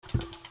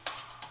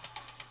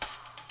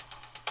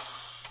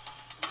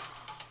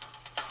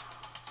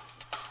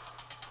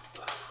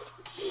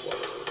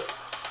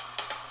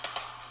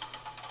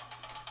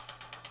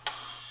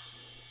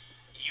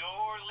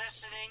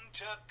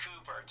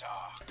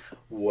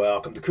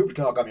Welcome to Cooper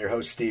Talk. I'm your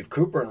host, Steve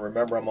Cooper, and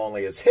remember, I'm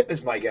only as hip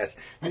as my guest.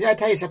 I gotta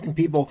tell you something,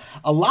 people.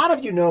 A lot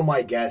of you know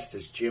my guest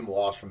is Jim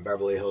Walsh from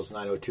Beverly Hills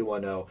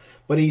 90210,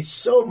 but he's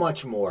so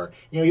much more.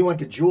 You know, he went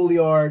to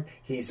Juilliard.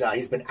 He's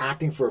been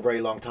acting for a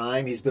very long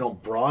time. He's been on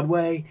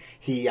Broadway.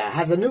 He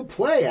has a new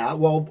play out.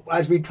 Well,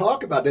 as we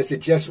talk about this, it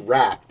just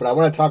wrapped, but I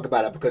want to talk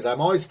about it because I'm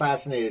always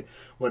fascinated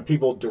when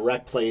people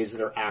direct plays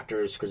that are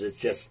actors because it's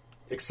just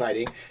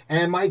exciting.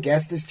 And my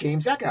guest is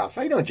James Eckhouse.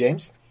 How you doing,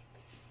 James?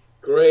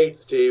 Great,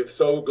 Steve.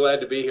 So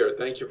glad to be here.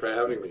 Thank you for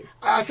having me.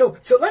 So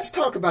let's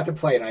talk about the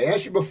play. And I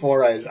asked you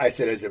before, I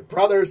said, is it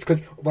Brothers?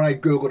 Because when I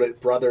Googled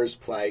it, Brothers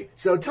Play.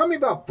 So tell me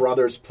about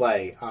Brothers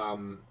Play.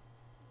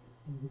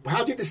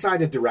 How'd you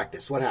decide to direct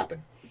this? What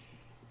happened?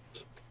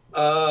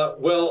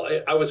 Well,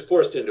 I was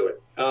forced into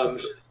it.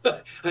 I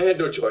had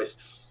no choice.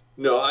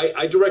 No,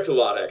 I direct a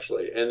lot,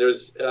 actually. And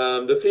there's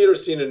the theater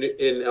scene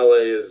in LA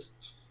is,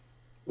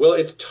 well,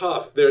 it's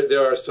tough.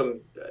 There are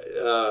some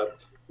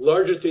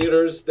larger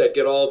theaters that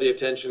get all the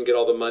attention, get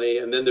all the money,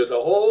 and then there's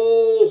a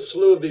whole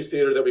slew of these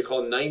theaters that we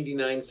call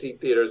 99-seat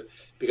theaters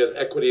because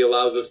equity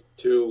allows us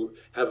to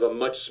have a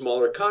much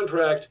smaller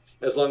contract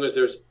as long as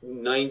there's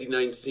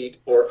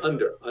 99-seat or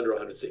under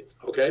 100 seats,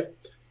 okay?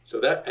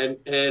 So that,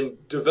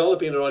 and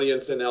developing an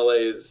audience in LA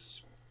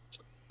is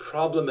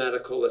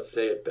problematical, let's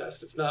say at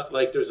best. It's not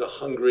like there's a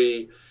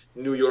hungry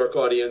New York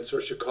audience or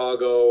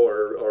Chicago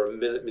or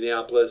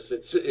Minneapolis.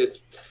 It's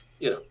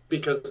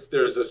because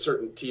there's a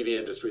certain TV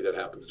industry that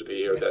happens to be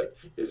here that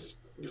is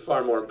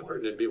far more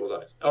important in people's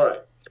eyes. All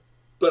right.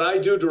 But I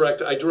do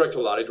direct. I direct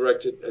a lot. I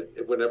direct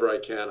it whenever I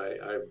can.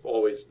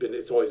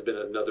 It's always been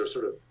another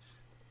sort of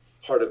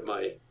part of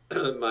my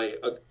my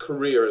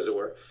career, as it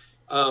were.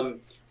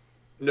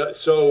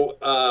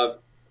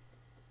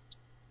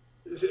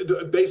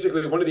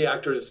 Basically, one of the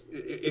actors,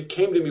 it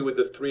came to me with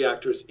the three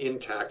actors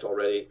intact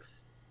already.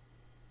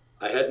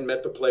 I hadn't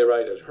met the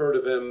playwright. I'd heard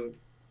of him.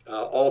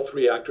 All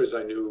three actors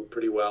I knew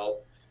pretty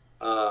well.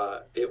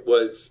 It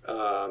was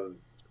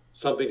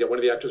something that one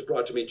of the actors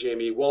brought to me,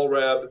 Jamie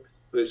Walrab,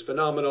 who is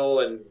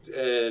phenomenal,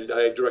 and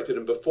I directed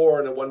him before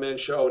in a one-man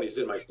show, and he's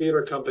in my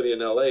theater company in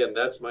LA, and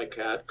that's my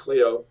cat,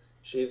 Cleo.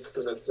 She's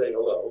going to say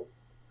hello.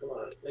 Come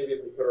on, maybe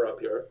if we put her up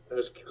here.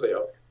 There's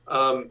Cleo.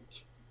 I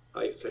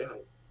say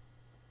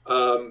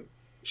hi.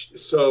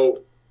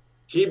 So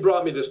he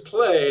brought me this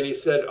play, and he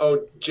said,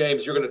 "Oh,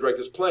 James, you're going to direct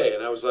this play."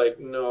 And I was like,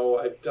 "No,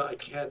 I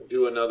can't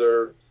do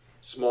another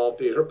small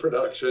theater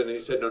production." And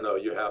he said, no,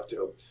 you have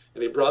to.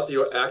 And he brought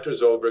the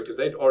actors over because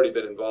they'd already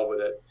been involved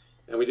with it.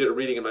 And we did a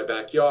reading in my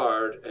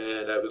backyard,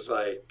 and I was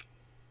like,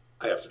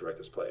 I have to direct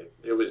this play.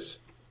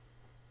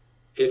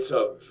 It's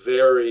a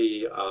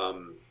very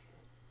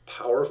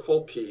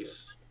powerful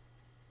piece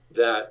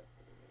that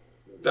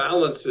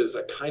balances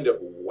a kind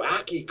of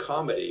wacky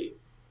comedy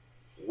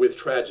with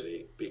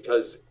tragedy,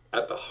 because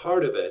at the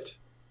heart of it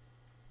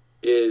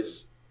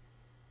is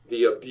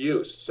the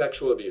abuse,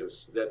 sexual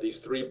abuse, that these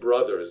three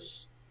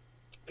brothers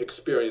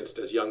experienced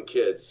as young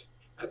kids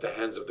at the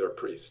hands of their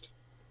priest.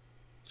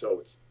 So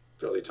it's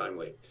fairly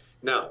timely.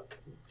 Now,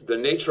 the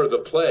nature of the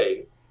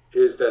play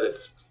is that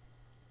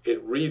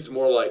it reads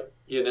more like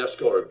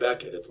Ionesco or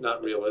Beckett. It's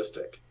not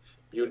realistic.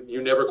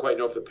 You never quite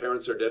know if the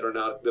parents are dead or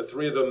not. The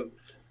three of them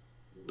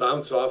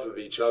bounce off of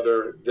each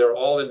other. They're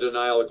all in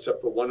denial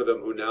except for one of them,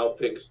 who now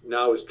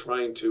is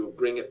trying to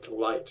bring it to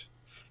light.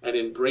 And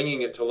in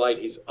bringing it to light,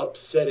 he's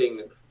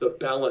upsetting the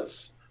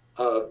balance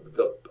of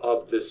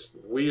this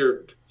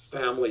weird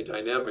family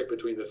dynamic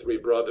between the three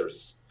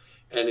brothers.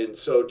 And in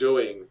so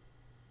doing,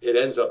 it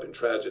ends up in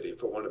tragedy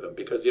for one of them,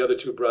 because the other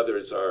two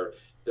brothers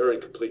they're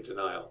in complete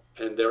denial.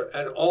 And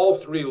all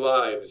three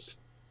lives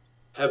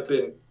have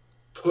been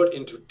put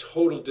into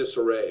total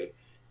disarray.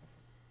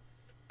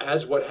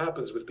 As what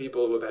happens with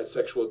people who have had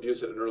sexual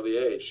abuse at an early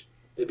age,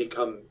 they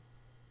become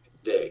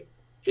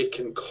it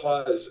can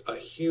cause a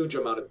huge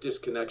amount of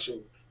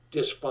disconnection,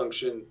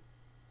 dysfunction.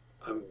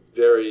 I'm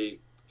very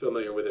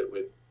familiar with it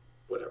with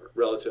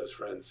relatives,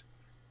 friends.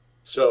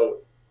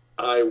 So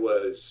I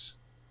was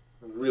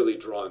really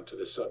drawn to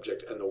this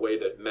subject, and the way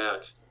that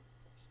Matt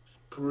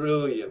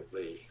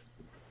brilliantly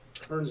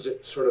turns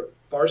it sort of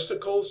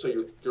farcical,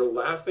 so you're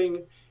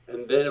laughing,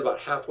 and then about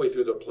halfway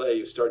through the play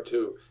you start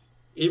to,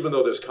 even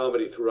though there's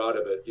comedy throughout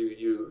of it,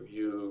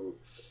 you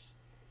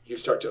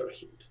start to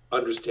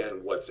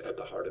understand what's at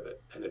the heart of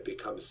it, and it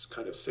becomes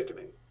kind of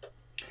sickening.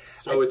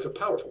 So it's a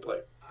powerful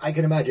play. I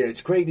can imagine.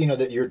 It's great,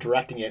 that you're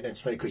directing it, and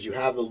it's funny because you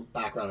have the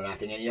background in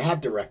acting, and you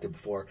have directed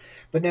before.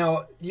 But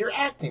now, your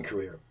acting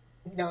career,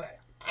 now,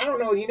 I don't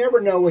know, you never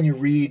know when you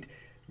read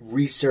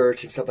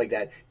research and stuff like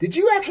that. Did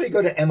you actually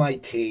go to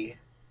MIT?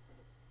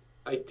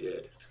 I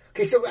did.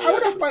 Okay, so I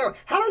want to find out,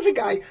 how does a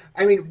guy,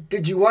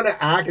 did you want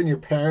to act and your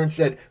parents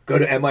said, go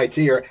to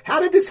MIT? Or how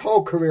did this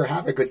whole career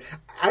happen? Because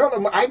I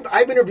don't know,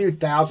 I've interviewed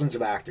thousands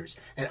of actors,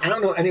 and I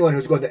don't know anyone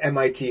who's gone to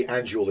MIT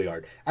and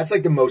Juilliard. That's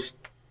like the most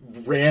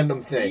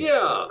random thing.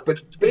 Yeah,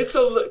 but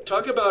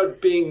talk about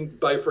being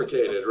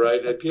bifurcated, right?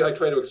 I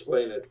try to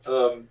explain it.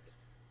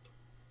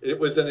 it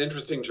was an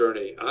interesting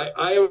journey.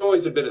 I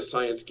always had been a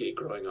science geek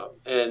growing up,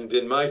 and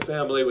in my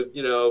family, with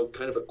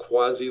kind of a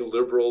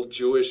quasi-liberal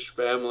Jewish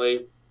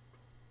family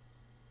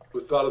who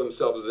thought of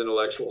themselves as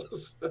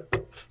intellectuals,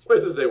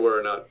 whether they were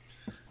or not.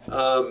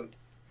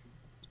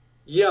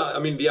 Yeah, I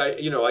mean,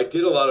 I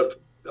did a lot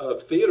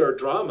of theater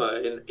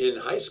drama in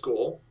high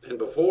school and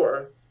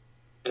before,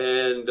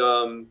 and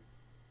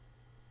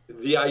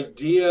the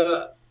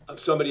idea of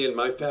somebody in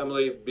my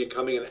family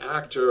becoming an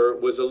actor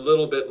was a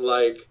little bit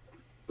like,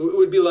 it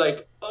would be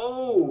like,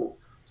 oh,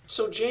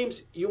 so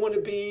James, you want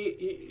to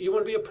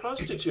be a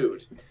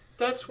prostitute?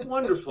 That's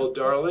wonderful,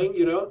 darling.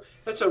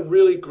 That's a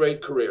really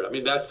great career. I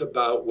mean, that's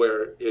about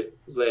where it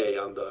lay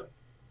on the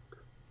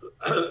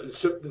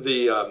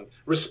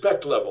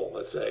respect level,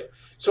 let's say.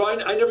 So I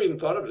never even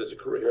thought of it as a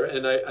career,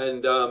 and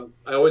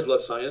I always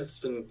loved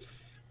science, and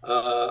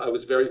I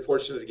was very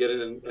fortunate to get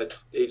in at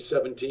age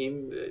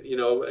 17,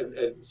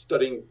 and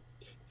studying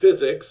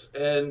physics,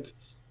 and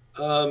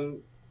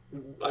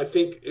I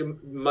think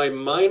my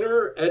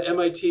minor at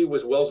MIT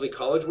was Wellesley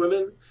College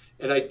Women,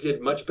 and I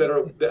did much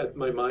better at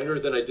my minor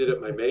than I did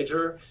at my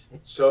major.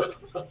 So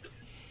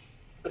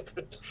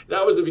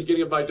that was the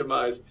beginning of my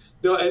demise.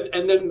 No,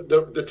 and then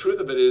the truth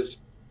of it is,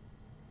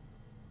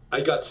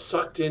 I got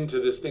sucked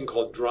into this thing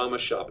called Drama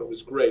Shop. It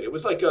was great. It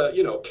was like a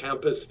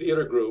campus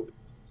theater group,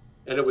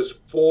 and it was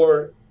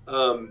for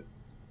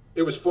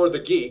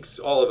the geeks,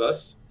 all of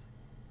us,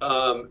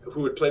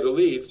 who would play the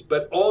leads.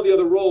 But all the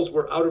other roles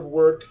were out of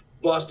work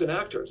Boston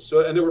actors.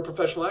 And they were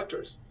professional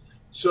actors.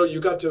 So you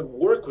got to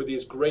work with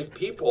these great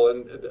people,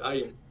 and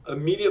I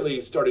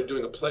immediately started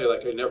doing a play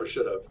like I never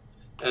should have.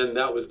 And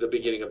that was the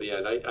beginning of the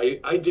end.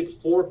 I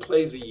did 4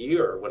 plays a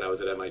year when I was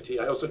at MIT.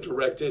 I also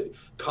directed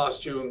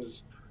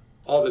costumes,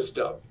 all this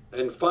stuff.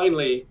 And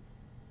finally,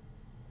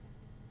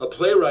 a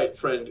playwright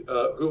friend,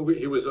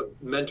 he was a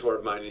mentor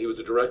of mine, and he was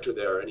a director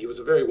there, and he was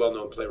a very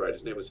well-known playwright.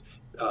 His name was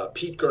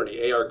Pete Gurney,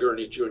 A.R.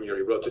 Gurney Jr.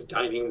 He wrote The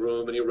Dining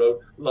Room, and he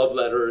wrote Love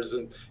Letters,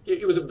 and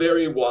he was a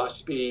very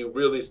waspy,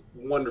 really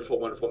wonderful,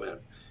 wonderful man.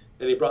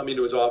 And he brought me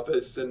into his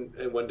office, and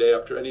one day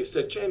after, and he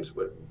said, James,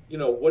 what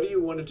do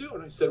you want to do?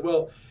 And I said,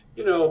 well,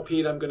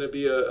 Pete, I'm going to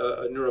be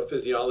a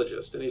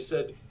neurophysiologist. And he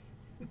said,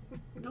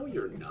 no,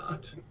 you're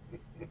not.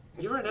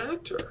 You're an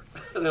actor.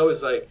 And I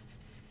was like,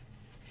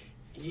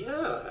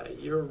 yeah,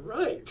 you're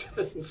right.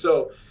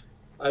 So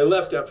I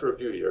left after a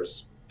few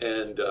years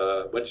and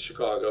went to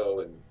Chicago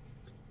and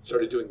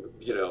started doing,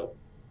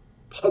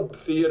 pub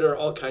theater,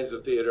 all kinds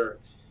of theater,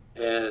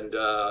 and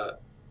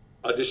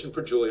auditioned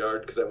for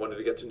Juilliard because I wanted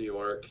to get to New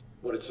York,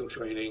 wanted some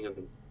training,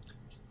 and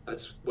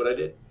that's what I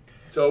did.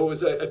 So it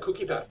was a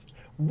kooky path.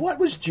 What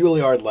was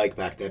Juilliard like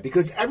back then?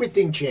 Because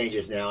everything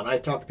changes now, and I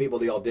talk to people,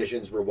 the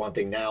auditions were one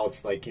thing. Now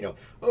it's like, you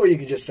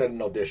can just send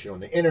an audition on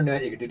the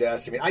internet, you can do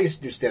that. I mean, I used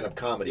to do stand-up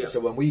comedy, so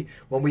when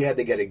we had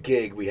to get a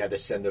gig, we had to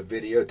send a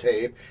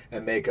videotape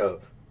and make a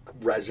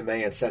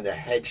resume and send a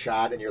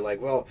headshot, and you're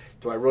like, well,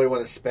 do I really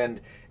want to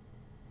spend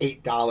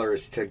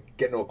 $8 to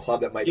get into a club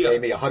that might pay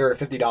me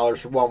 $150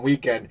 for one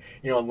weekend,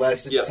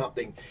 unless it's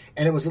something.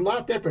 And it was a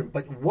lot different.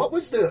 But what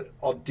was the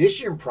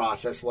audition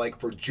process like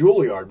for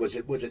Juilliard? Was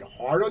it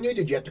hard on you?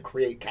 Did you have to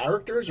create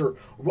characters, or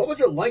what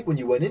was it like when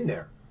you went in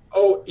there?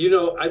 Oh,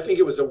 I think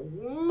it was a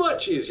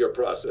much easier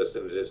process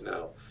than it is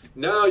now.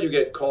 Now you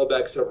get called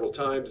back several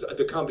times.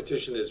 The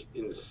competition is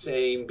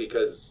insane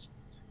because,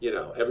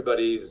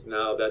 everybody's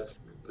now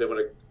they want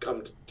to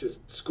come to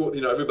school.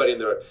 Everybody in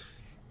their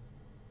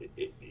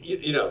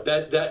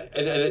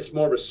and it's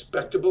more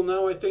respectable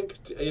now, I think,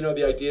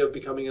 the idea of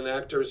becoming an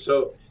actor.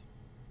 So,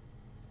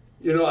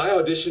 I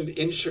auditioned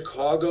in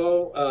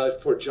Chicago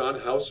for John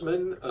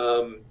Houseman.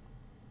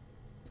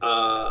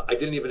 I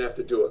didn't even have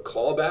to do a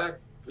callback,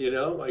 I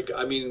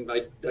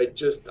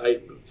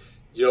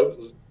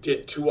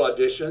did 2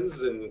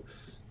 auditions, and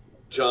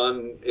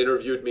John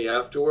interviewed me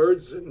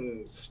afterwards,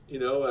 and,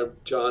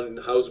 John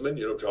Houseman,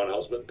 John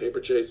Houseman, Paper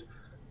Chase.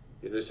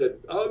 And they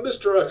said,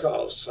 Mr.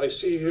 Eckhouse, I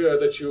see here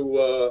that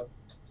you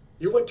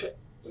went to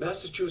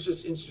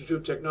Massachusetts Institute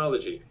of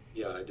Technology.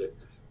 Yeah, I did.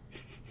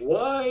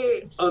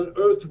 Why on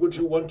earth would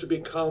you want to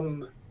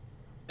become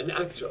an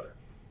actor?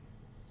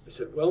 I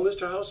said, well,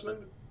 Mr.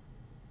 Houseman,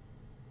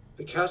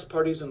 the cast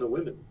parties and the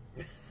women.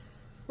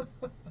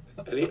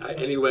 And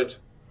he went,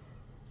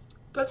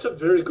 that's a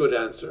very good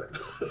answer.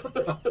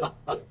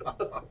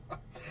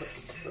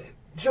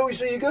 So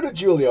you go to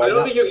Juilliard. I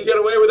don't think you can get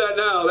away with that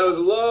now. That was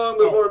long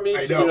before me.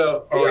 I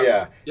know.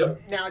 Yeah.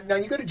 Yep. Now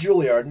you go to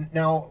Juilliard.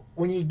 Now,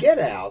 when you get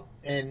out,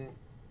 and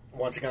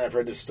once again, I've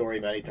heard this story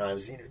many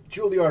times.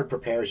 Juilliard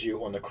prepares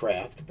you on the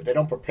craft, but they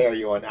don't prepare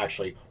you on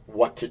actually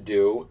what to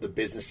do, the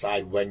business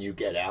side, when you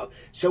get out.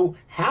 So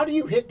how do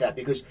you hit that?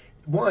 Because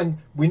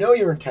one, we know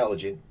you're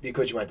intelligent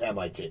because you went to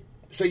MIT,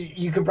 so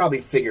you can probably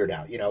figure it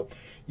out. You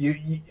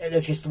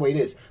that's just the way it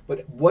is.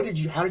 But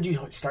how did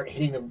you start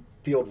hitting the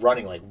field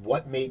running? Like,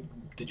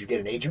 did you get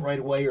an agent right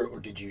away, or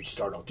did you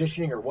start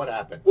auditioning, or what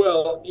happened?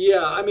 Well,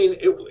 yeah, I mean,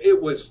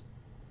 it was,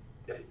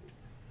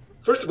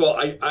 first of all,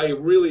 I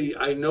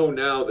know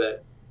now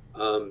that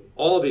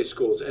all these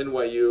schools,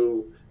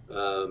 NYU,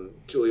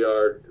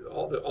 Juilliard,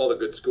 all the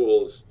good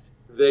schools,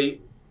 they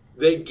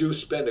do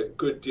spend a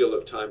good deal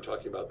of time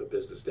talking about the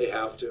business. They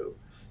have to,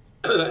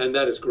 and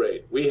that is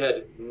great. We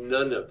had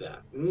none of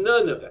that.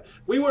 None of that.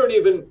 We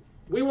didn't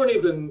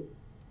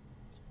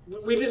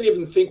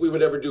even think we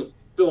would ever do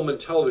film and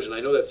television. I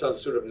know that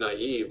sounds sort of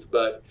naive,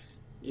 but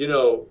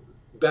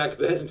back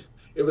then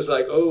it was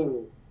like,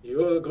 oh,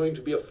 you're going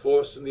to be a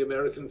force in the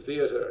American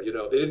theater.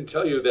 They didn't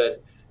tell you that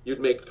you'd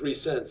make 3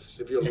 cents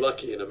if you're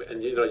lucky,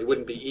 and you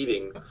wouldn't be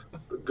eating.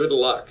 Good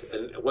luck.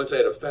 And once I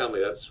had a family,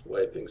 that's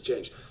why things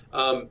changed.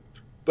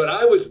 But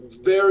I was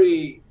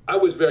very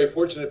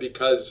fortunate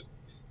because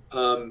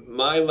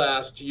my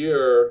last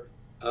year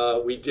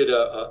we did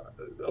a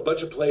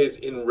bunch of plays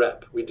in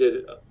rep. We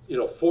did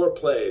 4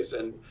 plays,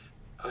 and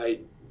I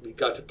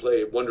got to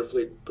play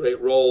wonderfully great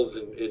roles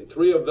in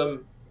 3 of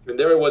them. And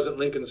there I was at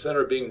Lincoln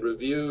Center being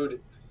reviewed.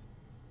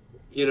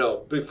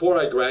 Before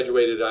I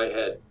graduated, I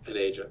had an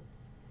agent.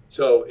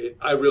 So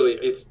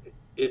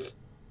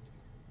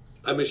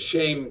I'm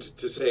ashamed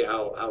to say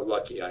how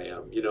lucky I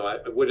am. I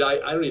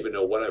don't even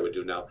know what I would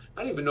do now.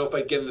 I don't even know if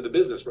I'd get into the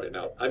business right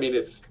now. I mean,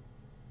 it's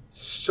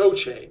so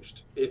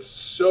changed.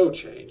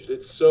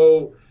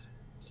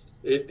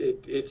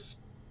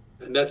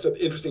 And that's an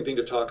interesting thing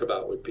to talk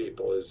about with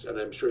people and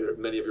I'm sure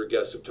many of your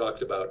guests have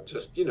talked about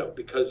just,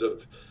 because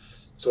of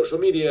social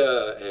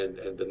media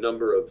and the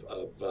number of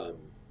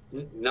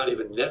not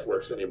even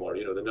networks anymore,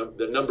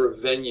 the number of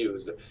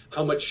venues,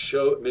 how many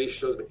shows,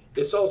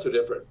 it's also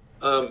different.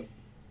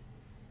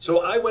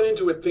 So I went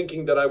into it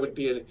thinking that I would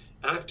be an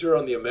actor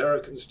on the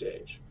American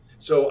stage.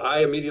 So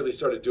I immediately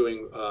started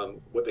doing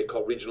what they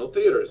call regional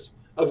theaters,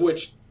 of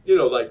which,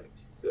 I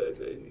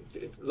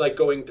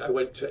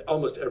went to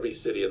almost every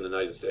city in the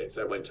United States.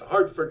 I went to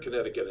Hartford,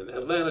 Connecticut, and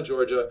Atlanta,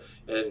 Georgia,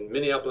 and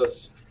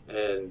Minneapolis,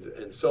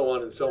 and so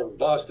on,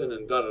 Boston,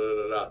 and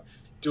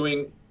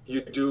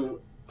You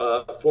do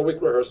a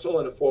 4-week rehearsal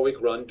and a 4-week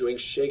run doing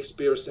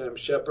Shakespeare, Sam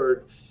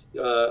Shepard,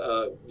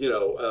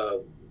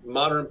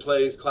 modern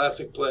plays,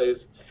 classic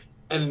plays.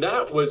 And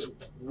that was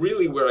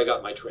really where I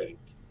got my training,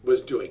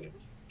 was doing it,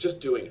 just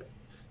doing it.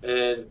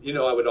 And,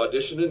 I would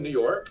audition in New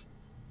York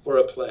for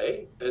a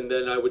play, and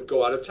then I would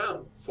go out of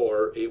town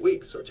for 8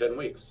 weeks or 10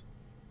 weeks.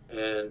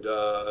 And,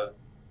 and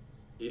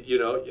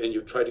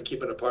you tried to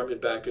keep an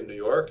apartment back in New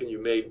York, and you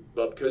made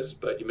bubkas,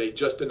 but you made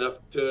just enough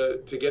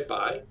to get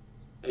by.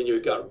 And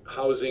you got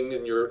housing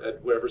at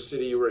whatever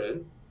city you were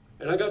in.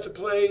 And I got to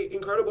play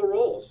incredible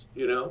roles,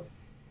 then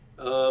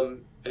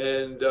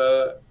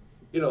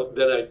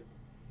I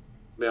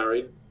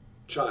married,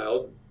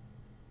 child,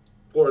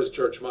 poor as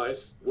church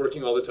mice,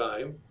 working all the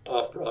time,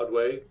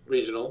 off-Broadway,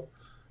 regional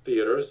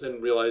theaters,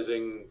 and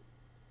realizing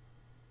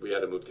we had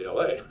to move to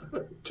LA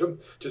to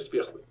just be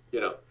able,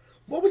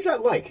 What was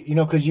that like?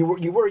 Because you were,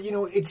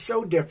 it's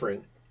so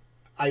different.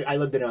 I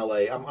lived in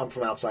LA. I'm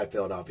from outside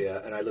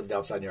Philadelphia, and I lived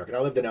outside New York. And I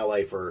lived in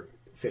LA for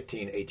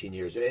 15, 18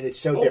 years. And it's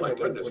so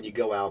different when you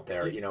go out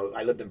there.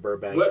 I lived in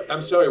Burbank.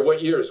 I'm sorry,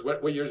 what years?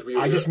 What years were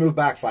you I just moved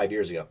back 5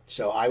 years ago.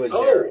 So I was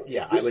there.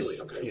 Yeah, recently, I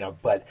was, okay.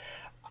 But,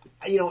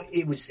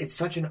 it's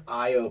such an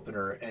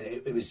eye-opener. And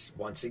it was,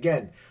 once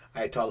again,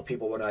 I told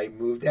people when I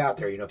moved out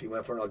there, if you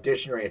went for an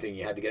audition or anything,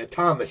 you had to get a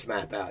Thomas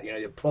map out.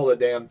 You pull the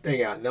damn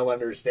thing out. No one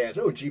understands.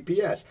 Oh,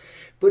 GPS.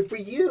 But for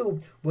you,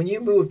 when you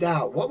moved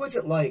out, what was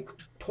it like?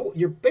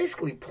 You're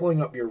basically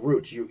pulling up your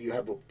roots. You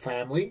have a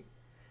family,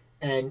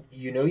 and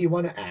you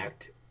want to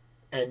act,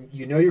 and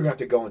you're going to have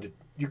to go into.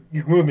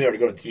 You're moving there to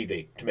go to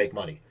TV to make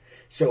money.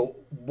 So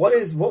what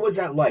was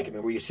that like? I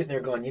mean, were you sitting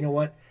there going, you know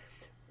what?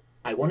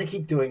 I want to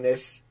keep doing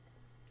this.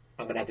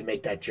 I'm going to have to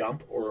make that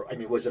jump, or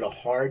was it a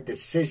hard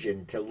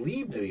decision to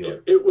leave New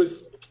York? It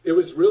was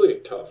really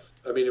tough.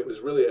 And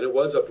it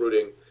was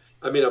uprooting.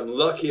 I'm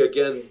lucky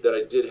again that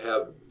I did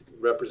have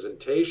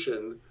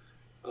representation.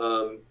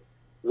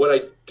 What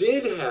I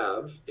did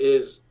have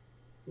is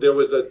there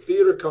was a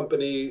theater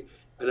company,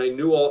 and I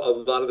knew a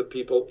lot of the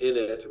people in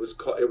it.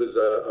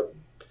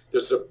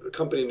 There's a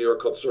company in New York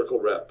called Circle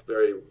Rep,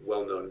 very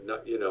well known.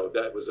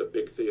 That was a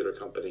big theater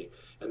company,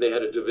 and they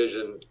had a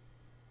division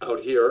out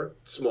here,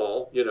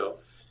 small,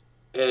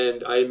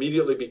 And I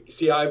immediately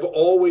I've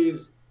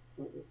always,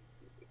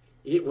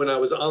 when I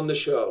was on the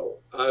show,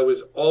 I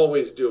was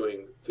always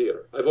doing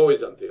theater. I've always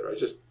done theater. I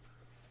just,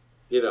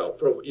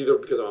 either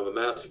because I'm a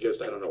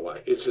masochist, I don't know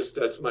why. It's just,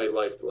 that's my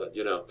lifeblood,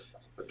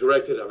 I've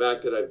directed, I've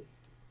acted,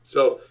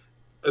 so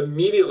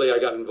immediately I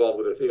got involved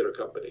with a theater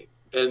company,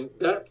 and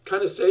that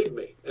kind of saved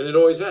me, and it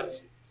always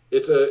has.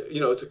 It's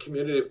a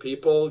community of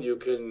people. You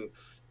can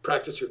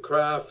practice your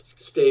craft,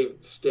 stay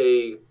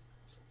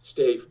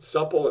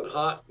supple and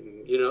hot,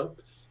 and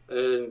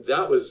and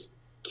that was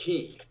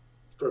key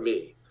for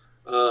me.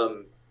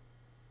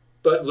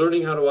 But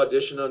learning how to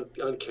audition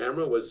on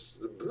camera was.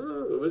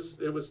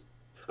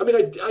 I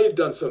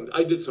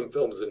did some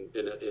films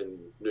in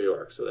New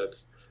York, so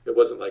it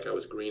wasn't like I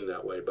was green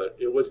that way, but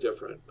it was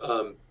different.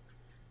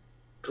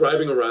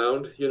 Driving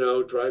around,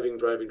 driving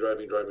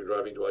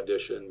to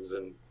auditions,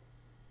 and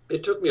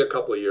it took me a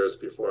couple of years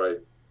before I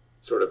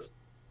sort of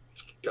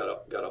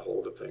got a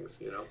hold of things,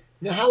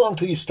 Now, how long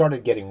till you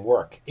started getting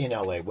work in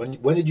LA?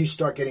 When did you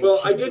start getting? Well,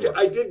 TV work?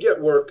 I did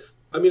get work.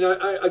 I mean,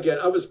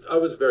 I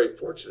was very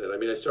fortunate. I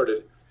mean, I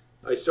started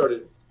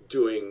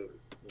doing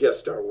guest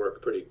star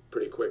work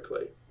pretty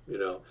quickly.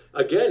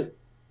 Again,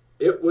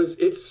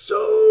 it's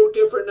so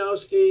different now,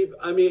 Steve.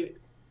 I mean,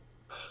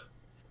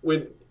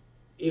 with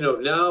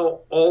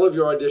now all of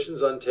your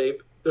auditions on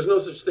tape. There's no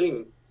such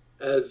thing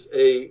as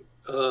a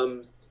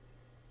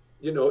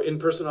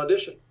in-person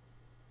audition,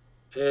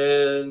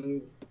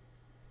 and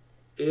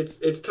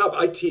it's tough.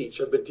 I've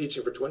been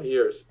teaching for 20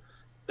 years,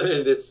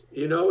 and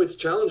it's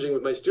challenging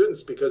with my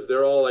students because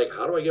they're all like,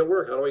 how do I get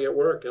work? How do I get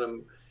work?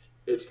 And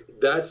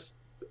that's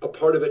a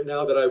part of it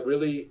now that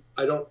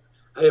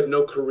I have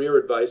no career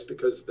advice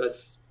because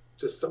that's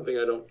just something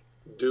I don't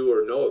do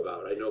or know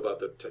about. I know about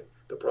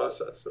the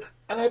process.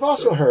 And I've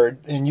also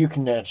heard, and you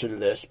can answer to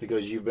this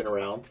because you've been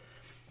around,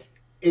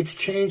 it's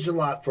changed a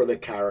lot for the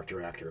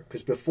character actor.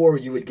 Because before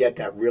you would get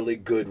that really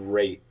good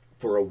rate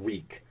for a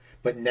week.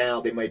 But now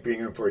they might bring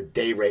him for a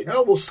day rate.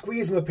 No, we'll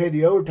squeeze him and pay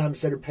the overtime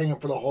instead of paying him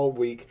for the whole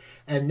week.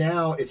 And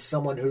now it's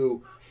someone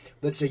who,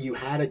 let's say you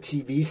had a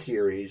TV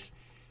series.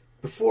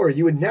 Before,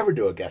 you would never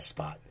do a guest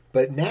spot.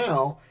 But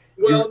now...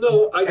 Well,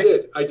 no, I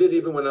did. I did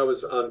even when I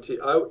was on TV.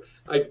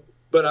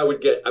 But I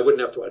wouldn't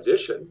have to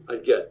audition.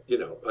 I'd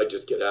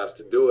just get asked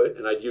to do it.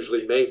 And I'd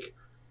usually make,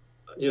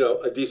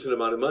 a decent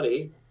amount of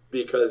money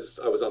because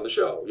I was on the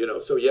show,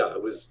 So yeah,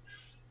 it was,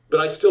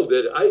 but I still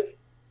did.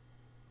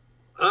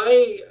 I'm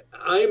a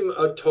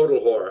total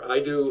whore. I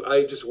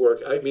just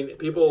work. I mean,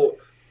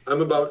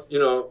 I'm about,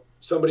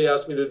 somebody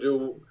asked me to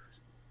do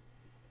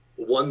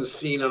one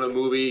scene on a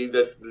movie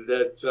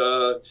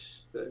that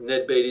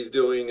Ned Beatty's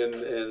doing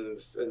and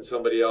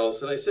somebody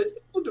else. And I said,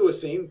 we'll do a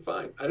scene.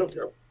 Fine. I don't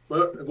care.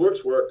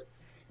 Work's work.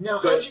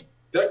 Now,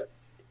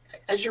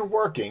 as you're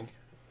working,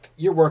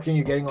 you're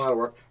getting a lot of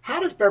work. How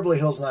does Beverly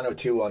Hills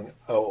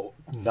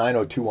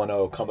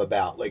 90210 come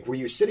about? Like, were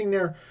you sitting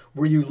there?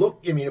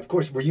 Of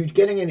course, were you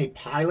getting any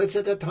pilots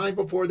at that time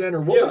before then?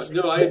 Or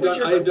I had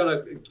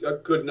done a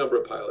good number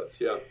of pilots,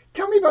 yeah.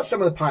 Tell me about some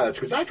of the pilots,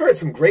 because I've heard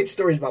some great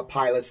stories about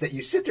pilots that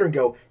you sit there and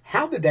go,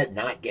 how did that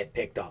not get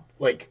picked up?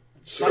 Like,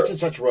 such and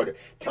such wrote it.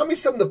 Tell me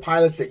some of the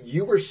pilots that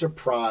you were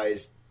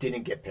surprised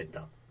didn't get picked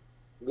up.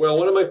 Well,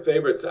 one of my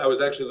favorites, I was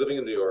actually living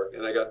in New York,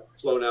 and I got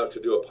flown out to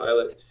do a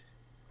pilot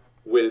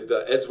with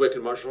Ed Zwick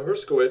and Marshall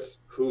Herskowitz,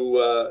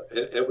 who, and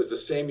it was the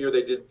same year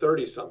they did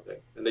 30-something,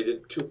 and they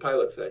did 2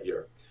 pilots that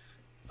year.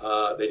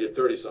 They did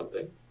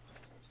 30-something,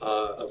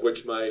 of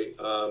which my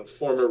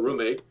former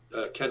roommate,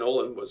 Ken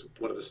Olin, was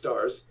one of the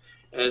stars.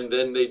 And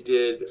then they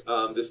did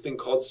this thing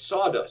called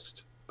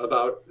Sawdust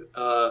about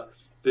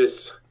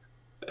this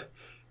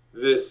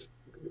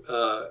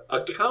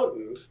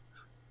accountant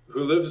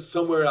who lives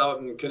somewhere out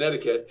in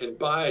Connecticut and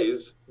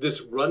buys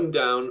this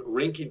rundown,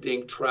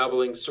 rinky-dink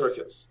traveling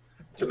circus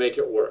to make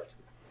it work.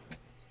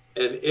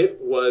 And it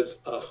was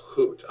a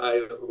hoot.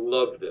 I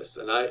loved this.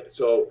 And I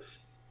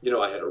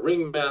had a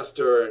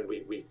ringmaster, and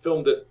we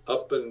filmed it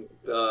up in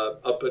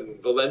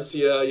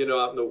Valencia,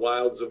 out in the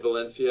wilds of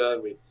Valencia.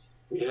 And we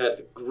had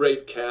a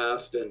great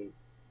cast, and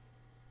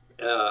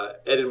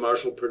Ed and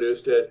Marshall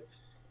produced it.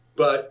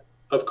 But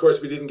of course,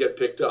 we didn't get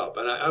picked up,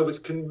 and I was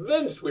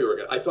convinced we were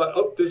going to. I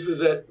thought, this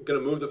is it. I'm going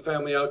to move the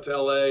family out to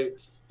L.A.,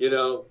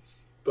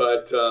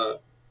 But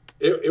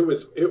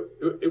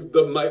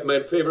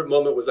my favorite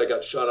moment was I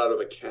got shot out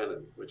of a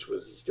cannon, which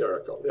was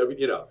hysterical.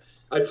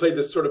 I played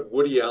this sort of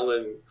Woody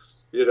Allen,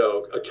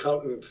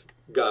 accountant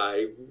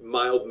guy,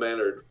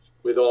 mild-mannered,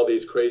 with all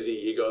these crazy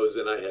egos,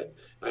 and I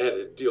had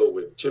to deal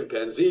with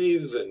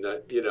chimpanzees and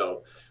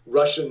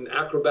Russian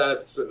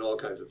acrobats and all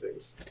kinds of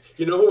things.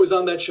 You know who was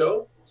on that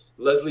show?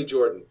 Leslie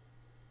Jordan.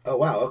 Oh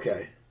wow!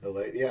 Okay,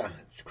 yeah,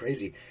 it's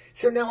crazy.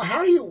 So now,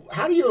 how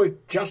do you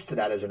adjust to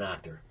that as an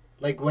actor?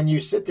 Like when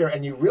you sit there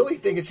and you really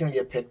think it's going to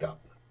get picked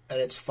up, and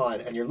it's fun,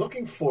 and you're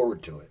looking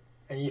forward to it,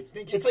 and you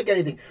think it's like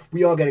anything.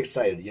 We all get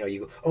excited. You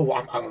go, oh,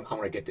 I'm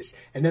going to get this,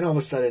 and then all of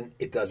a sudden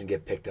it doesn't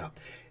get picked up.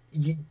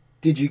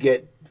 Did you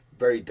get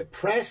very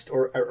depressed,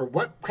 or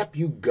what kept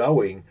you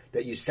going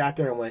that you sat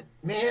there and went,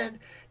 man,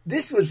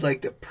 this was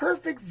like the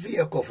perfect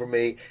vehicle for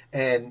me,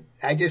 and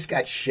I just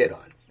got shit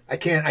on. I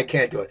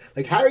can't do it.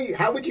 Like,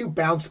 how would you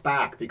bounce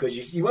back?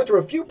 Because you went through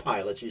a few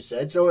pilots, you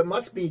said, so it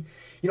must be,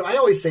 I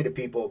always say to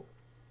people,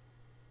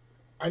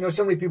 I know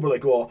so many people are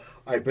like, well,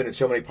 I've been in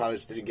so many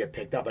pilots that didn't get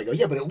picked up. I go,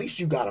 yeah, but at least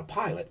you got a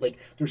pilot. Like,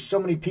 there's so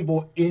many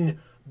people in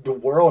the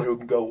world who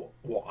can go,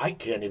 well, I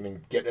can't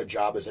even get a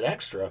job as an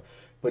extra,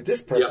 but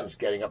this person's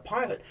getting a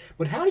pilot.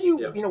 But how do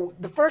you,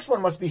 the first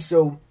one must be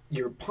so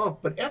you're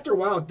pumped, but after a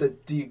while, do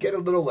you get a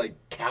little, like,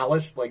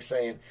 callous, like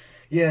saying,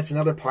 yeah, it's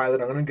another pilot,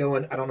 I'm going to go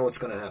in, I don't know what's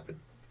going to happen?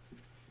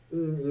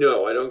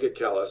 No, I don't get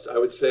calloused. I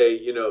would say,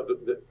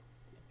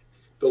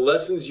 the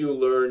lessons you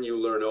learn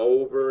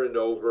over and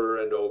over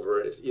and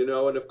over.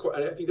 And of course,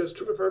 and I think that's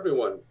true for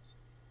everyone.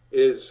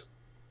 First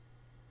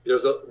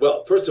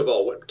of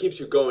all, what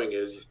keeps you going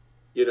is,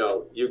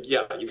 you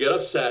get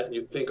upset and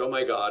you think, oh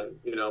my God,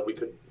 we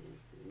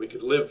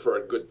could live for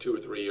a good 2 or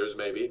 3 years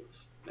maybe,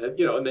 And,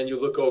 and then you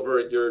look over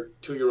at your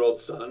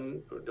 2-year-old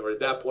son, or at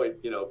that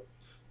point,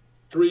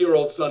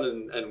 3-year-old son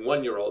and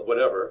 1-year-old,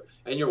 whatever,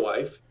 and your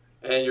wife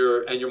and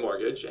your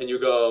mortgage, and you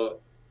go,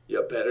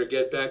 you better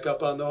get back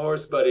up on the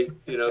horse, buddy.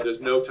 There's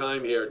no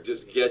time here.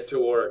 Just get to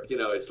work.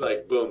 It's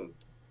like, boom,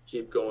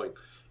 keep going.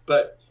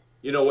 But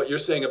what you're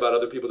saying about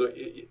other people,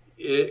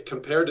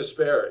 compared to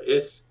Spare,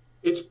 it's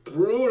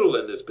brutal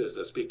in this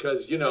business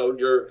because, you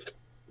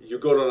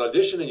go to an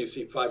audition and you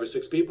see 5 or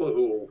 6 people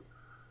who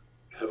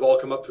have all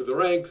come up through the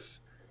ranks,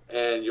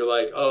 and you're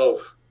like,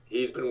 oh,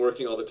 he's been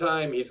working all the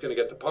time. He's going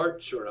to get the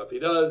part. Sure enough, he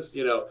does.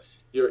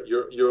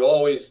 You're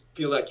always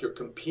feel like you're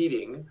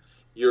competing.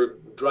 You're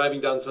driving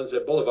down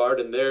Sunset Boulevard,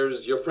 and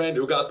there's your friend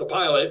who got the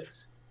pilot,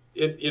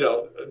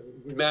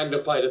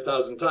 magnified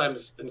 1,000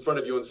 times in front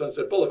of you in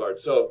Sunset Boulevard.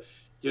 So,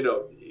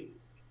 the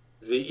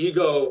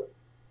ego,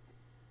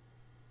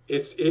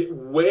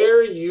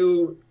 where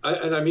you,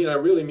 and I mean, I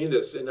really mean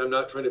this, and I'm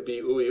not trying to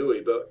be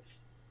ooey, but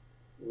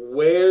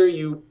where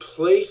you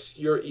place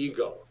your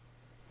ego,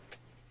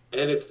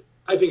 and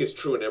I think it's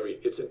true in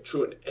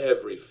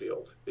every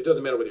field. It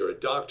doesn't matter whether you're a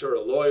doctor,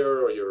 a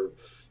lawyer, or you're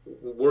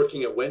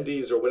working at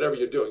Wendy's or whatever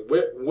you're doing.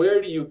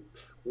 Where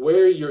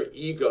your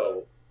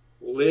ego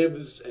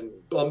lives and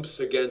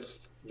bumps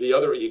against the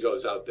other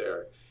egos out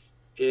there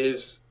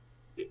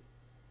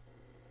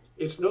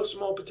it's no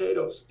small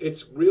potatoes.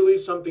 It's really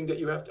something that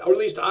you have to, or at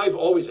least I've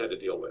always had to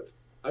deal with.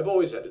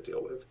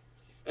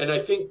 And I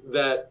think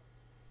that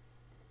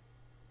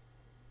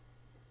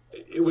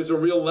it was a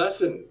real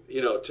lesson,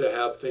 to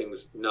have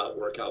things not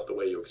work out the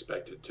way you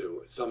expected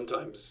to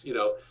sometimes,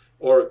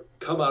 or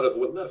come out of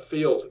left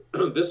field.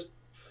 This,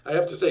 I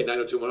have to say,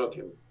 90210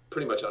 came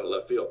pretty much out of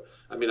left field.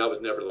 I mean, I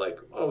was never like,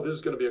 oh, this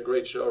is going to be a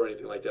great show or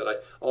anything like that. I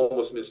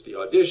almost missed the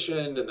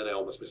audition, and then I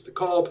almost missed the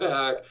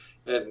callback.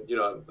 And,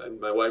 and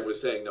my wife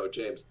was saying, no,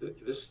 James,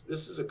 this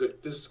is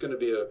going to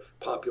be a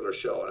popular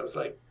show. And I was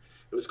like,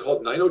 it was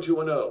called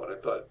 90210. And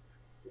I thought,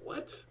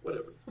 what?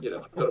 Whatever. I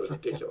thought it was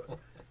ridiculous.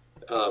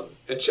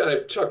 And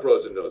Chuck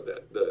Rosen knows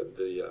that,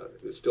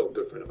 is still a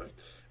good friend of mine,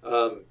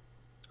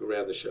 who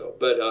ran the show.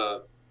 But,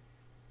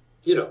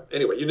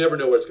 anyway, you never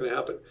know what's going to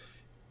happen.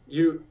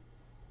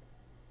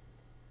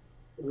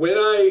 When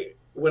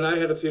I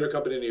had a theater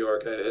company in New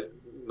York,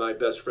 my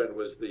best friend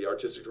was the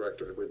artistic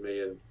director with me,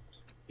 and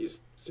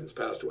he's since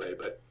passed away,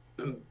 but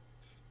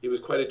he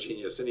was quite a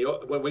genius. And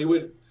when we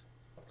would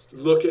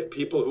look at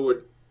people we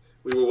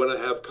would want to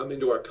have come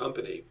into our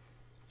company,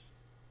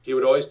 he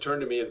would always turn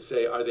to me and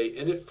say, are they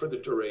in it for the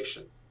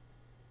duration?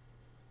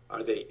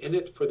 Are they in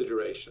it for the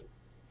duration?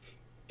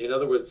 In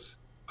other words,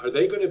 are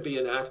they going to be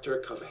an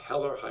actor come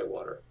hell or high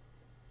water?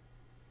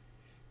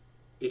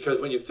 Because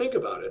when you think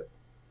about it,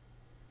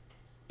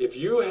 if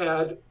you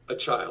had a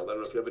child, I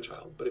don't know if you have a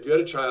child, but if you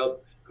had a child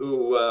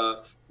who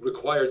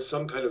required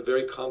some kind of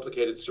very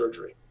complicated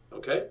surgery,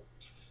 okay?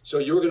 So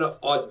you were going to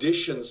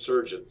audition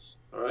surgeons,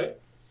 all right?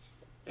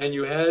 And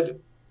you had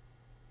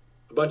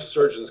a bunch of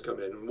surgeons come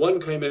in. And one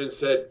came in and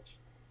said,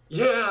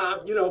 yeah,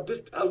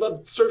 I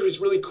love surgery's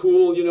really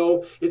cool.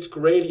 It's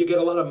great. You get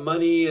a lot of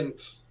money and,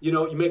 you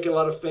make a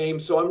lot of fame.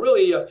 So I'm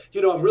really,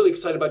 I'm really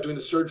excited about doing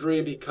the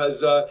surgery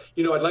because, I'd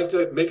like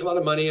to make a lot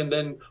of money and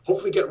then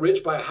hopefully get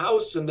rich, buy a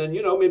house, and then,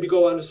 maybe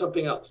go on to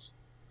something else.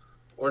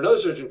 Or another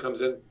surgeon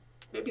comes in,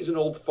 maybe he's an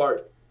old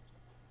fart.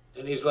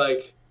 And he's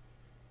like,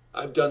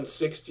 I've done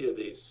 60 of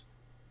these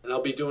and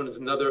I'll be doing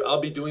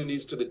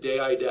these to the day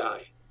I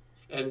die.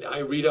 And I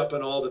read up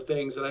on all the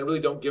things, and I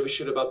really don't give a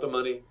shit about the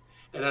money,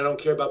 and I don't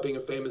care about being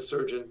a famous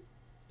surgeon,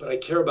 but I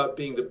care about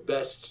being the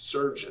best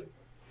surgeon,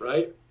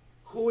 right?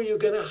 Who are you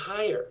going to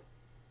hire?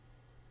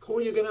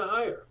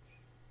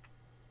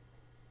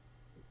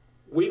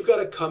 We've got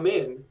to come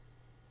in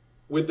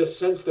with the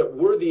sense that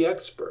we're the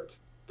expert,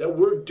 that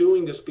we're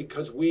doing this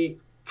because we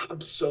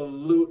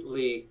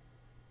absolutely,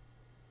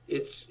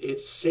 it's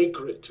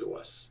sacred to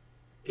us.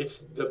 It's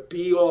the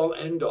be-all,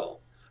 end-all.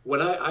 When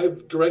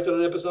I've directed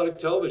on episodic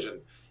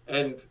television,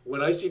 and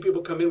when I see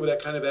people come in with that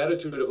kind of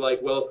attitude of like,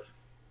 well,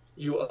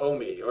 you owe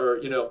me,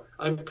 or,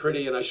 I'm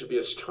pretty and I should be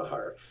a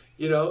star,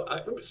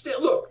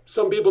 look,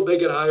 some people, they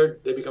get hired,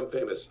 they become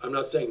famous. I'm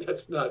not saying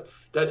that's not,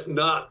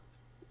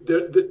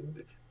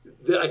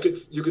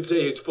 you could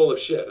say he's full of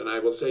shit, and I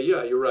will say,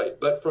 yeah, you're right.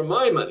 But for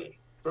my money,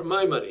 when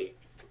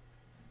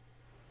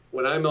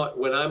I'm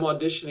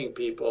auditioning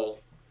people,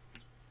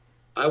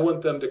 I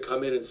want them to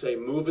come in and say,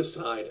 move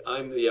aside,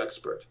 I'm the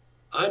expert.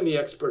 I'm the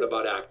expert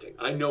about acting.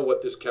 I know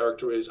what this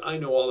character is. I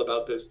know all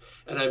about this.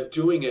 And I'm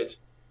doing it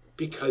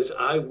because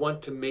I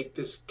want to make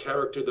this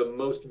character the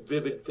most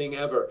vivid thing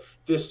ever.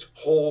 This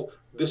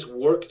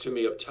work to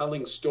me of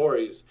telling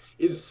stories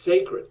is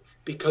sacred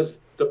because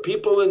the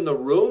people in the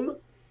room,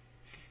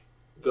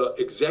 the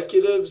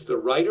executives, the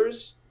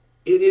writers,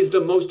 it is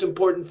the most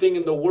important thing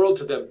in the world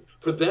to them.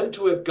 For them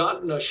to have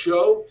gotten a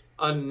show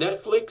on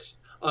Netflix,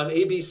 on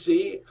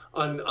ABC,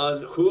 on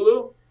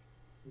Hulu,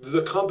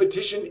 the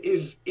competition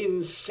is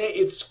insane.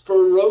 It's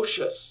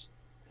ferocious.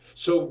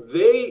 So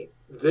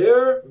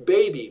their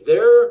baby,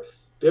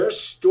 their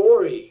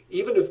story,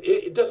 even if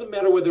it doesn't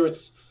matter whether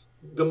it's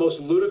the most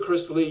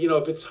ludicrously,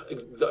 if it's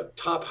the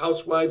top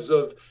housewives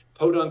of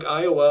Podunk,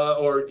 Iowa,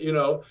 or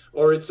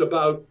it's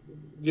about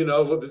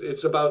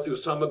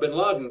Osama bin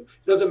Laden.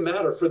 It doesn't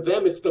matter. For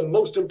them, it's the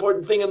most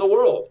important thing in the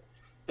world.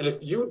 And if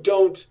you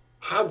don't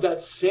have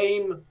that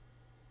same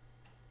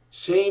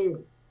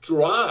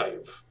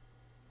drive,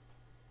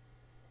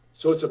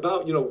 so it's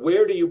about,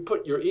 where do you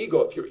put your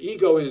ego? If your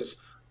ego is,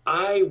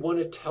 I want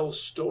to tell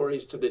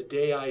stories to the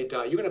day I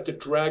die, you're going to have to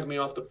drag me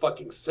off the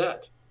fucking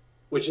set,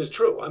 which is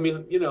true. I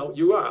mean, you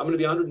are. I'm going to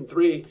be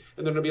 103, and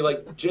they're going to be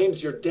like,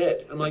 James, you're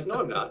dead. I'm like, no,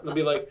 I'm not. And they'll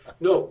be like,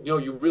 no,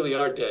 you really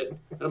are dead.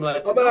 And I'm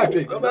like, I'm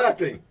acting. I'm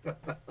acting.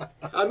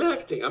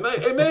 I'm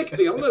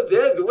not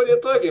dead. What are you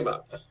talking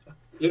about?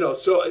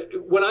 So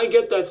when I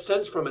get that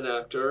sense from an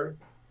actor,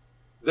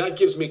 that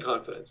gives me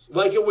confidence.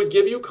 Like it would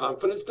give you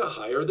confidence to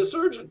hire the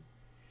surgeon.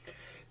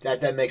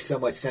 That makes so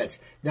much sense.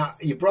 Now,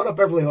 you brought up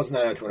Beverly Hills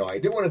 90210. I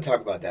do want to talk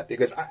about that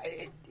because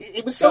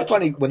it was so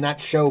funny when that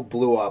show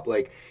blew up.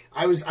 Like,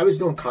 I was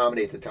doing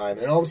comedy at the time,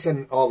 and all of a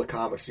sudden, all the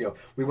comics,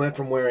 we went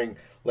from wearing,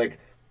 like,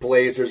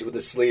 blazers with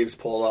the sleeves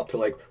pulled up to,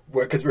 like,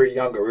 because we were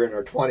younger, we were in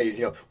our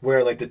 20s,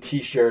 wearing, like, the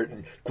T-shirt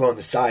and growing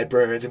the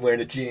sideburns and wearing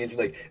the jeans.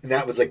 And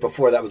that was, like,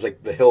 before that was,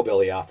 like, the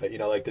hillbilly outfit,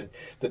 like,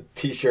 the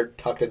T-shirt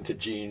tucked into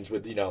jeans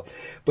with,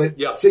 But,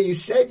 yeah. So you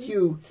said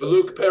the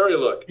Luke Perry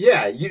look.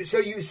 Yeah, so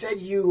you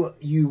said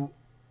you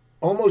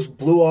almost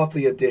blew off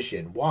the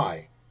audition.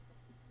 Why?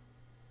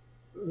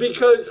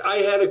 Because I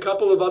had a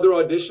couple of other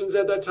auditions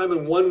at that time,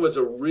 and one was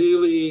a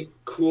really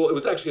cool, it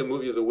was actually a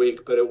movie of the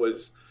week, but it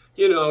was,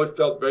 it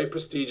felt very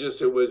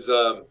prestigious. It was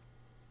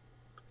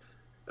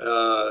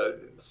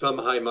some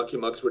high mucky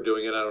mucks were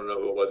doing it. I don't know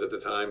who it was at the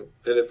time.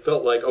 And it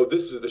felt like, oh,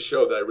 this is the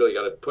show that I really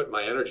got to put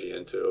my energy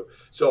into.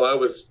 So I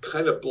was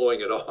kind of blowing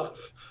it off.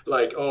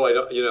 Like, oh, I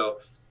don't,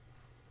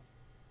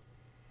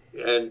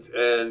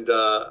 And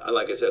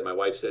like I said, my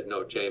wife said,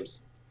 no,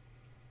 James,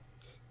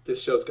 this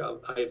show's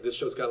got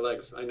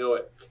legs. I know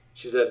it.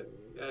 She said,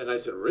 and I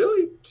said,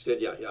 really? She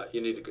said, yeah,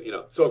 you need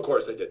to, So of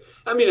course I did.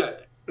 I mean,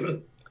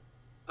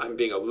 I'm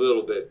being a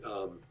little bit,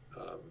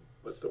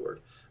 what's the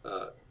word?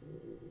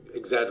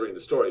 Exaggerating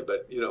the story,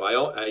 but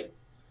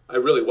I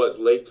really was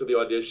late to the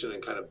audition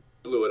and kind of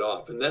blew it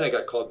off. And then I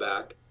got called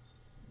back,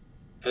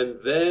 and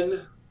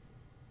then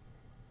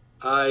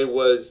I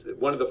was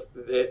one of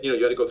you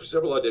had to go through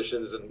several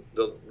auditions, and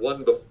the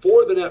one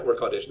before the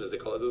network audition, as they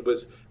call it,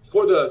 was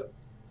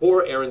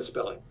for Aaron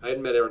Spelling. I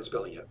hadn't met Aaron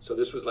Spelling yet, so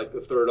this was like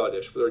the third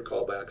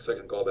callback,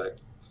 second callback,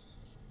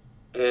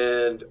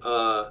 and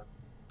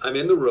I'm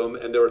in the room,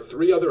 and there are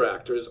three other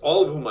actors,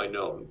 all of whom I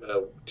know.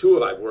 Two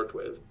of I've worked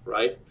with,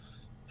 right?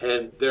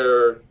 And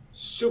they're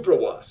super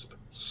wasp,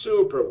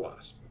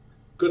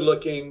 good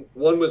looking.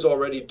 One was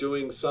already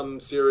doing some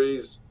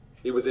series.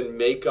 He was in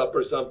makeup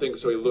or something,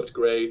 so he looked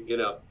great,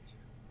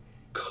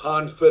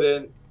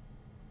 confident.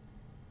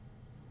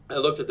 I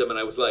looked at them and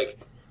I was like,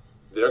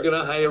 they're going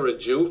to hire a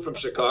Jew from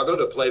Chicago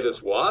to play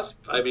this wasp?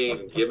 I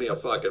mean, give me a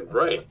fucking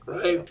break,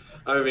 right?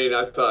 I mean,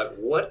 I thought,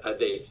 what are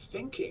they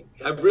thinking?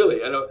 I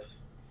know.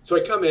 So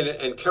I come in,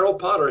 and Carol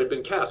Potter had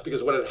been cast,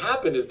 because what had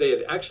happened is they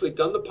had actually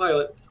done the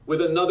pilot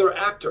with another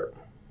actor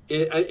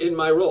in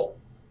my role.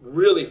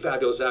 Really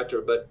fabulous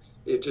actor, but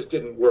it just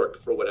didn't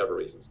work for whatever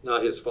reasons.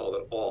 Not his fault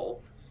at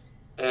all.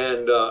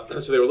 And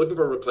so they were looking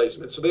for a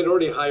replacement. So they'd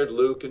already hired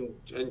Luke and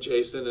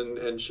Jason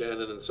and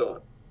Shannon and so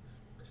on.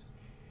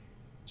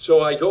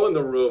 So I go in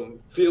the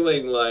room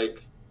feeling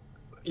like,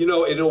 in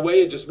a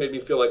way it just made me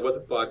feel like, what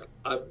the fuck?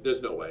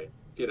 There's no way,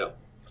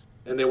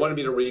 And they wanted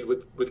me to read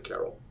with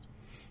Carol.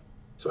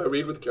 So I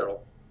read with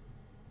Carol,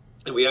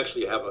 and we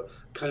actually have a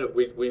kind of,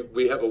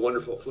 we have a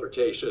wonderful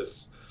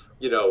flirtatious,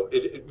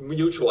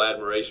 mutual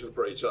admiration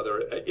for each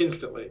other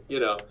instantly,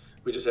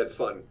 we just had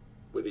fun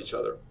with each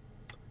other.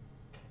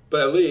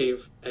 But I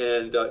leave,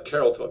 and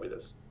Carol told me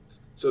this.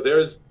 So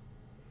there's,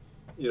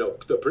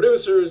 the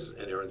producers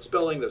and Aaron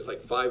Spelling, there's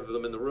like 5 of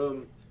them in the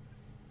room,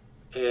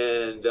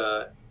 and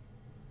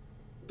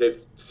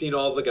they've seen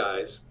all the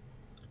guys,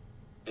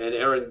 and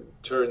Aaron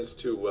turns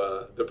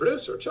to the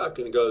producer, Chuck,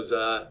 and goes,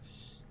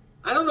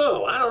 I don't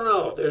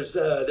know. There's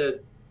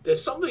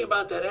something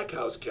about that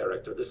Eckhouse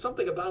character.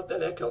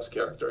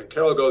 And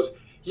Carol goes,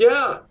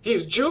 yeah,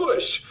 he's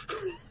Jewish.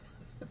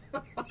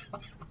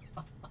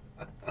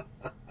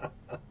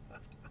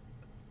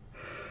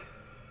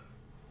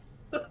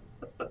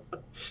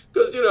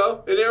 Because,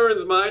 in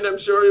Aaron's mind, I'm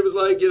sure he was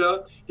like,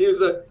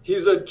 he's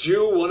a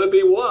Jew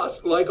wannabe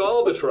wasp, like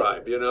all the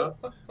tribe,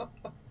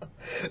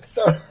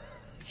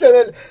 So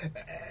then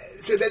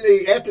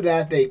after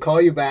that, they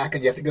call you back,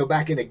 and you have to go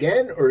back in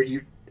again, or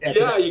you?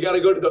 You got to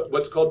go to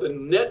what's called the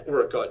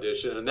network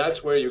audition, and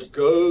that's where you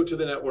go to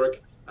the network.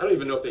 I don't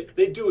even know if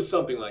they do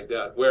something like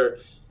that, where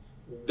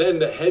then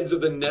the heads of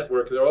the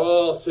network, they're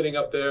all sitting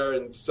up there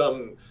in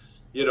some,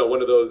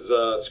 one of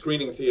those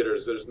screening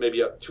theaters. There's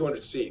maybe up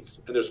 200 seats,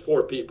 and there's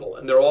 4 people,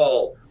 and they're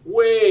all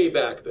way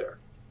back there,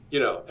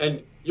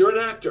 and you're an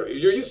actor.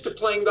 You're used to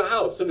playing the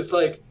house, and it's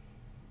like,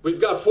 we've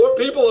got 4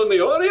 people in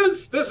the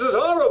audience? This is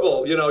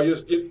horrible. You're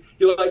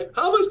like,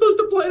 how am I supposed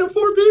to play to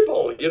 4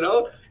 people?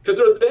 because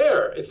they're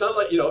there. It's not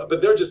like,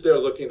 but they're just there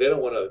looking. They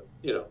don't want to.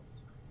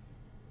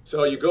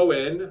 So you go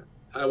in.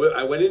 I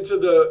went into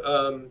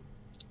the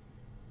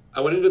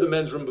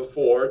men's room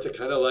before to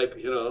kind of like,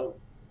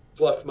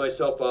 fluff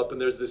myself up. And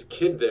there's this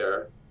kid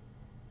there,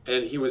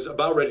 and he was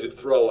about ready to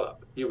throw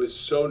up. He was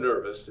so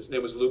nervous. His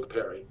name was Luke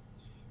Perry.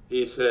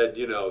 He said,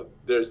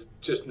 there's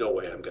just no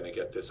way I'm going to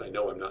get this. I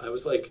know I'm not. I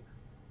was like,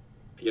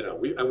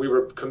 we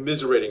were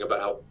commiserating about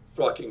how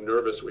fucking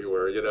nervous we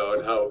were,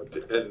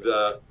 and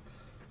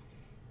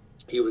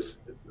he was,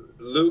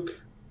 Luke,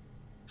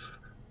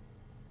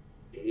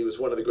 he was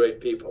one of the great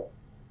people.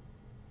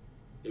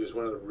 He was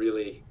one of the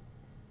really,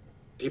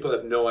 people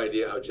have no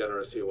idea how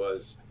generous he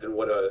was and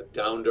what a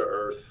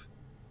down-to-earth,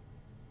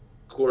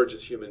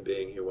 gorgeous human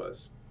being he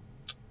was.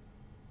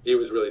 He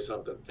was really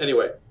something.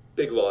 Anyway,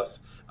 big loss.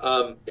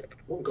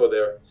 Won't go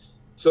there.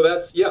 So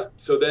that's, yeah.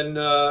 So then,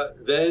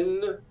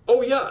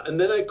 oh yeah. And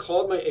then I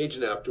called my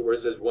agent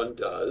afterwards, as one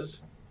does.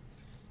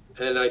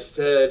 And I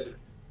said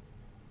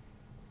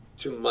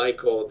to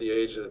Michael, the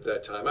agent at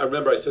that time, I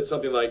remember I said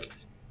something like,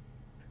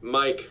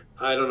 Mike,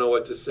 I don't know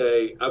what to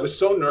say. I was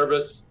so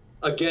nervous.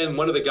 Again,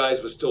 one of the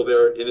guys was still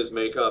there in his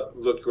makeup,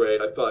 looked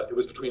great. I thought it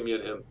was between me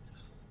and him.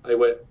 I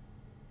went,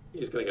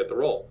 he's going to get the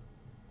role.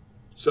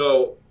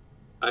 So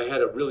I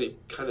had a really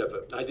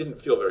I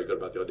didn't feel very good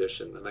about the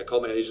audition. And I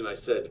called my agent. I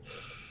said,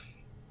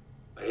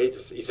 I hate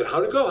to say, he said,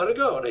 how'd it go?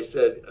 And I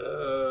said,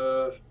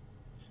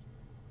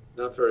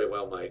 not very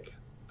well, Mike.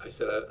 I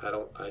said, I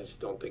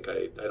don't think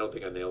I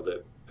nailed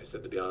it. I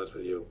said, to be honest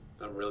with you,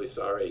 I'm really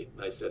sorry.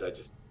 And I said,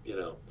 he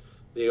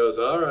goes,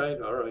 all right.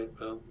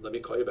 Well, let me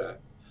call you back.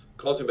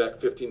 Calls me back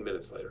 15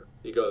 minutes later.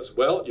 He goes,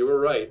 well, you were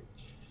right.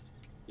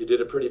 You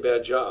did a pretty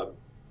bad job,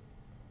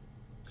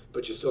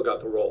 but you still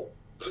got the role.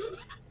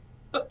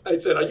 I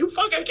said, are you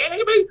fucking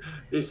kidding me?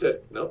 He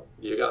said, no,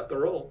 you got the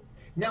role.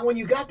 Now, when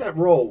you got that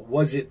role,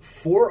 was it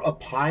for a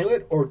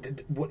pilot, or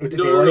did they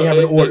already have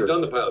an order? They'd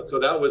done the pilot, so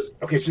that was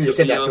okay. So you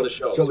said that. On the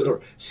show.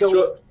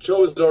 So show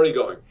was already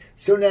going.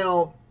 So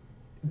now,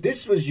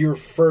 this was your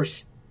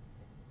first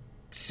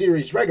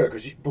series regular,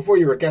 because before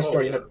you were a guest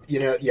star, you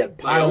had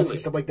pilots and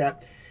stuff like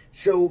that.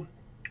 So,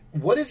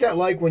 what is that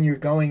like when you're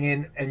going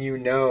in and you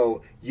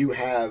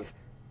have,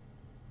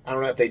 I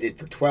don't know if they did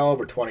for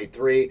 12 or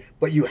 23,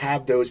 but you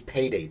have those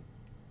pay date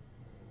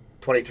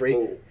 23.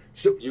 Oh.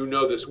 So you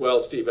know this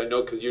well, Steve. I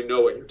know, because you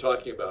know what you're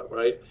talking about,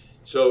 right?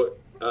 So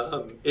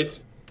it's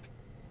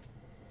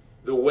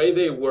the way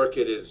they work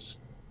it is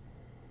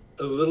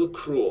a little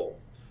cruel.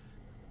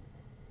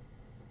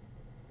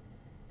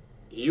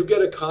 You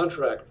get a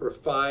contract for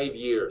 5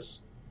 years,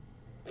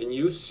 and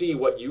you see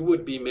what you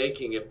would be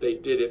making if they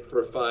did it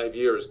for 5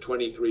 years,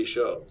 23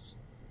 shows.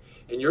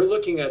 And you're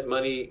looking at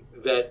money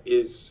that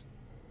is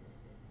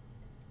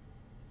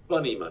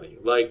funny money.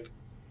 Like,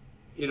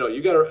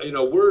 you got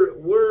to,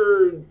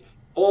 we're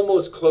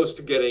almost close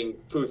to getting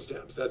food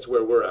stamps. That's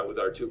where we're at with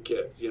our two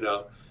kids,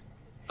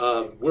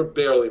 we're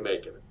barely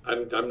making it.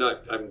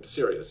 I'm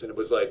serious. And it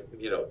was like,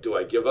 do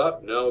I give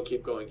up? No,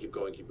 keep going.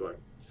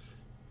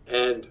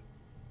 And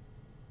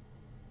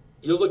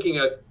you're looking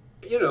at,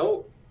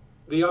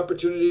 the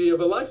opportunity of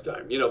a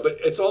lifetime, but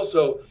it's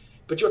also,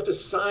 but you have to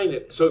sign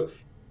it. So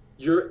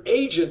your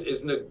agent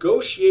is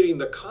negotiating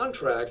the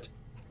contract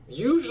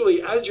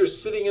usually as you're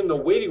sitting in the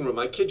waiting room.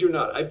 I kid you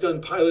not. I've done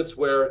pilots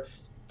where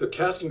the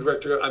casting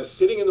director, I'm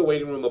sitting in the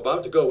waiting room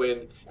about to go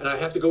in, and I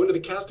have to go into the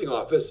casting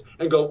office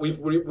and go,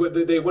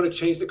 they want to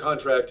change the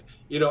contract,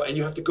 and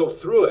you have to go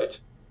through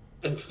it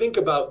and think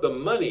about the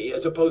money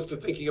as opposed to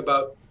thinking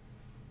about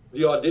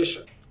the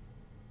audition.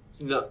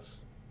 It's nuts.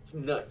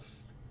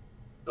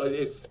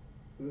 It's,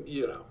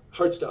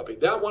 heart-stopping.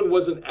 That one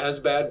wasn't as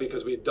bad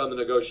because we had done the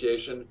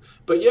negotiation.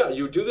 But yeah,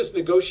 you do this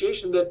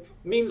negotiation that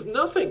means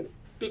nothing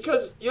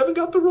because you haven't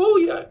got the role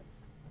yet.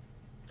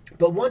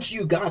 But once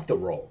you got the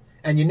role,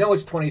 and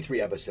it's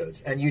 23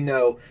 episodes, and you're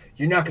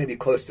not going to be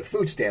close to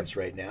food stamps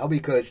right now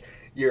because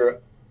you're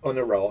on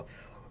the roll,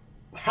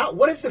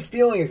 what is the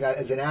feeling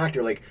as an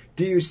actor? Like,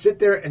 do you sit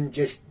there and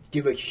just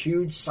give a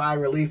huge sigh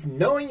of relief,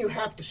 knowing you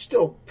have to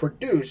still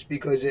produce,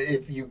 because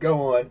if you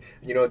go on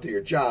and you don't do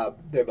your job,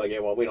 they're like, yeah,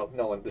 well, we don't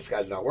know, and this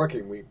guy's not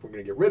working, we're going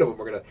to get rid of him,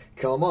 we're going to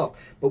kill him off.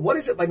 But what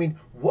is it,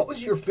 what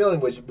was your feeling?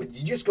 Would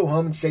you just go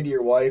home and say to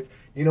your wife,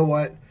 you know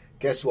what,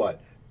 guess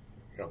what?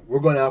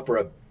 We're going out for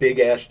a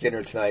big-ass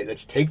dinner tonight.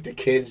 Let's take the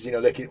kids,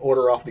 they can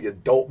order off the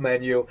adult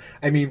menu.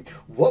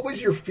 What was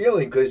your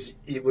feeling? Because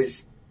it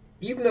was,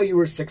 even though you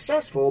were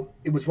successful,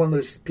 it was one of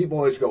those, people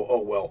always go,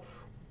 oh, well,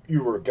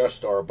 you were a guest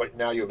star, but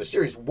now you have a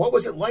series. What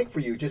was it like for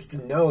you just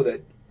to know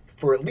that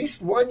for at least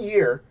 1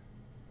 year,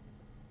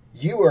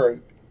 you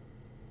are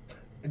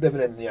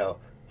living in,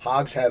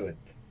 hog's heaven?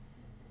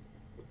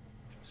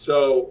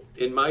 So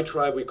in my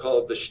tribe, we call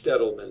it the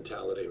shtetl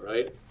mentality,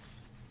 right?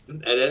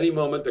 At any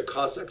moment, the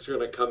Cossacks are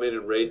going to come in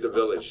and raid the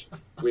village.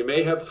 We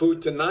may have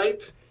food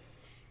tonight,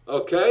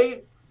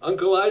 okay,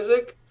 Uncle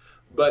Isaac,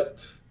 but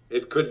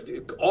it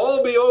could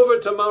all be over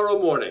tomorrow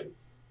morning.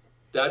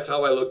 That's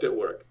how I looked at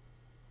work.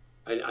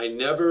 I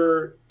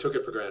never took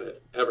it for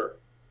granted, ever.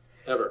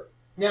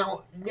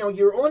 Now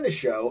you're on the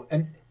show,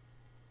 and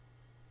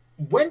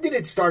when did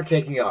it start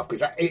taking off?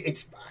 Because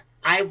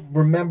I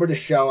remember the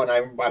show and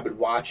I would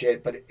watch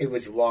it, but it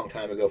was a long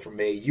time ago for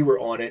me. You were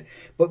on it,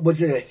 but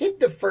was it a hit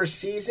the first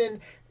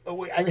season?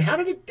 I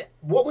mean,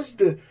 what was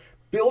the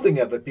building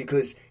of it?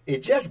 Because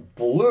it just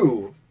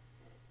blew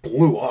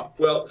up.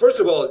 Well, first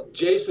of all,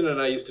 Jason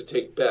and I used to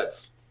take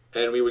bets,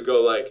 and we would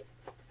go like,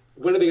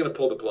 when are they going to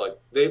pull the plug?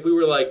 We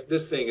were like,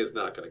 this thing is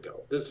not going to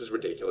go. This is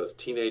ridiculous.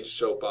 Teenage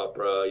soap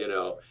opera, you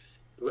know.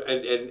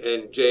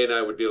 And Jay and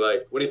I would be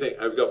like, what do you think?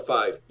 I would go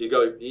 5. You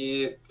go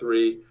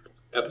 3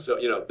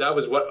 episode. You know, that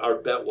was what our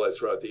bet was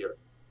throughout the year.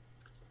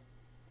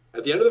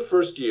 At the end of the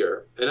first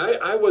year, and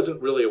I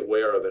wasn't really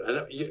aware of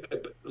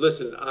it.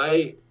 Listen,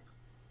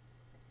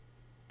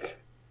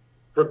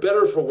 for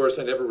better or for worse,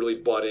 I never really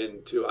bought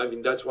into. I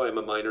mean, that's why I'm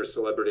a minor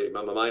celebrity.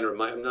 I'm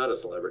not a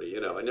celebrity.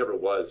 You know, I never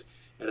was,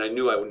 and I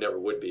knew I never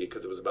would be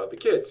because it was about the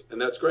kids, and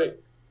that's great.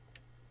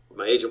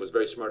 My agent was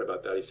very smart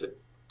about that. He said,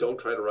 "Don't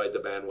try to ride the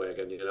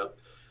bandwagon." You know,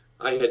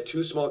 I had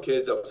 2 small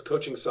kids. I was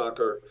coaching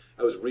soccer.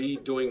 I was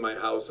redoing my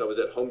house. I was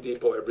at Home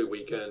Depot every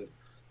weekend.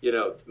 You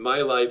know,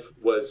 my life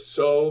was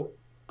so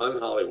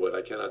un-Hollywood.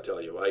 I cannot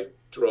tell you. I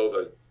drove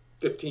a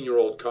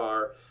 15-year-old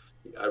car.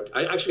 I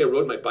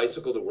rode my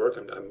bicycle to work.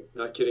 I'm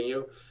not kidding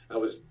you. I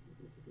was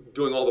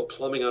doing all the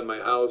plumbing on my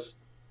house.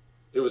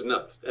 It was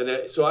nuts.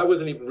 And so I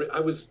wasn't even. I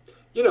was,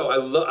 you know,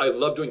 I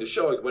loved doing the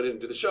show. I went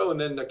into the show, and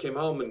then I came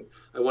home, and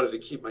I wanted to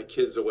keep my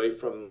kids away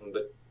from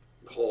the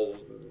whole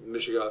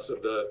mishigas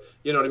of the.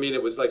 You know what I mean?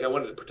 It was like I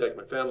wanted to protect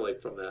my family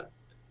from that.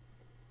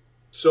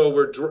 So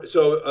we're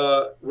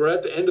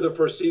at the end of the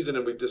first season,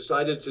 and we've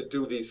decided to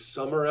do these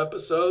summer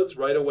episodes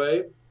right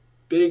away.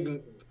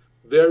 Big,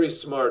 very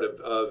smart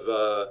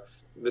of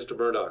Mr.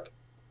 Murdoch.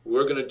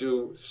 We're going to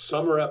do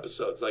summer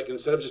episodes. Like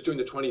instead of just doing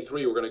the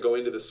 23, we're going to go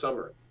into the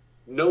summer.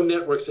 No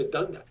networks had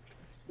done that.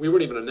 We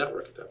weren't even a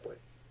network at that point.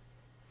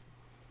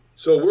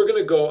 So we're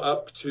going to go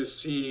up to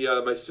see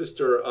my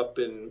sister up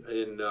in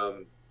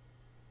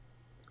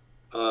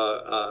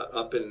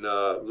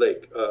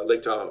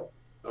Lake Tahoe.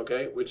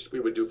 Okay, which we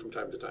would do from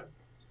time to time.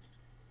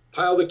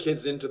 Pile the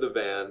kids into the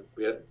van.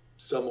 We had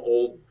some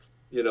old,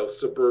 you know,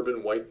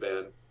 suburban white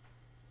van.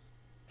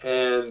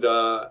 And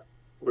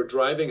we're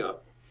driving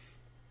up,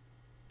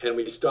 and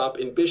we stop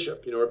in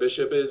Bishop. You know where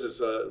Bishop is?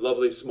 It's a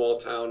lovely small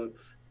town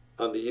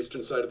on the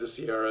eastern side of the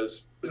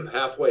Sierras,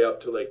 halfway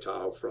up to Lake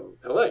Tahoe from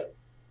LA.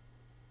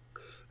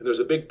 And there's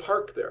a big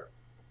park there,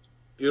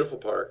 beautiful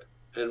park.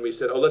 And we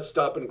said, oh, let's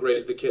stop and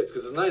graze the kids,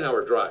 because it's a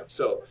 9-hour drive.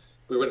 So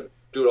we were going to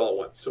do it all at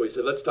once. So we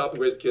said, let's stop and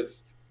graze the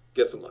kids,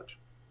 get some lunch.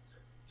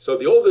 So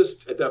the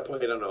oldest, at that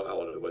point, I don't know how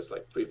old it was,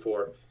 like 3,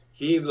 4,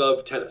 he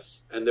loved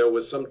tennis. And there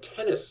was some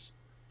tennis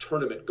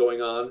tournament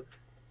going on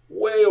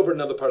way over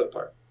another part of the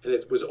park, and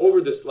it was over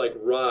this like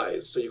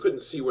rise, so you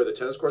couldn't see where the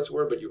tennis courts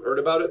were, but you heard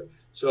about it.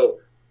 So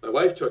my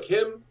wife took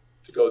him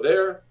to go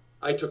there.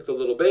 I took the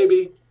little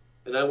baby,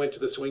 and I went to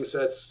the swing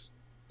sets,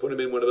 put him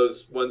in one of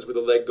those ones where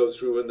the leg goes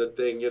through and the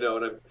thing, you know,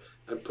 and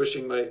I'm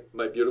pushing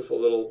my beautiful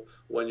little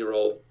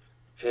 1-year-old,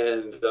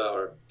 and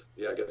I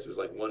guess it was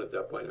like 1 at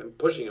that point. I'm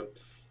pushing him,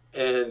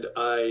 and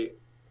I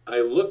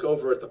look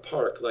over at the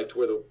park, like to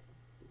where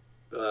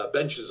the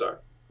benches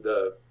are,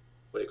 the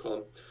what do you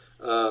call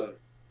them?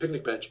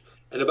 Picnic bench.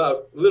 And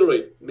about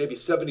literally maybe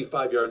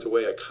 75 yards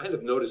away, I kind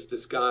of noticed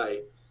this guy,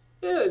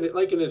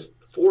 like in his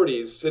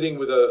 40s, sitting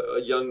with a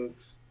young,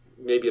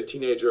 maybe a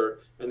teenager,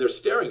 and they're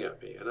staring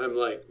at me. And I'm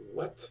like,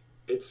 what?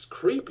 It's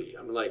creepy.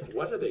 I'm like,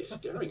 what are they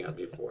staring at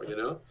me for, you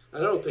know? I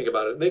don't think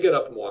about it. And they get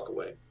up and walk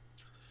away.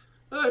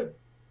 I'm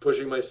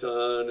pushing my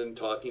son and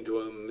talking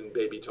to him and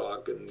baby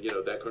talk and, you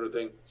know, that kind of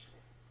thing.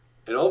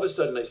 And all of a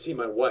sudden, I see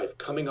my wife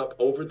coming up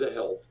over the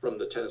hill from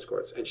the tennis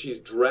courts, and she's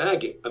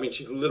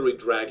literally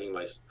dragging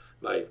my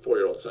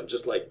 4-year-old son,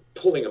 just like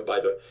pulling him by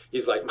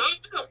he's like, Mom!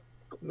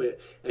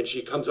 And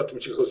she comes up to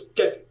me, she goes,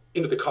 get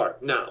into the car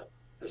now.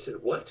 I said,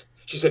 what?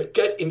 She said,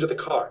 get into the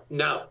car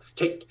now.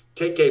 Take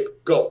Gabe,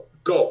 go.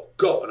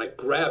 And I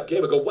grab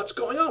Gabe, I go, what's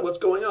going on? What's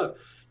going on?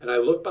 And I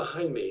look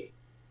behind me,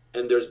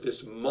 and there's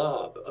this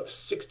mob of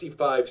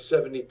 65,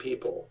 70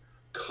 people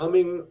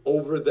coming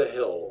over the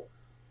hill,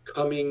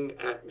 coming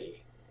at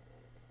me.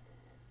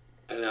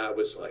 And I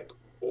was like,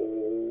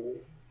 oh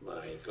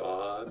my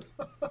God.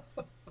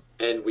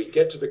 And we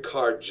get to the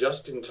car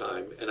just in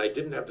time, and I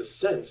didn't have the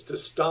sense to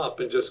stop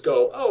and just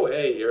go, oh,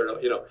 hey, here,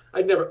 you know,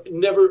 I'd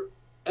never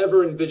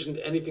ever envisioned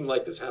anything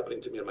like this happening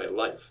to me in my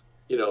life.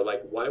 You know,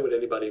 like, why would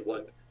anybody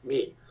want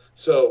me?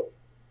 So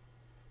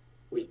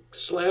we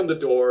slam the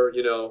door,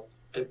 you know,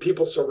 and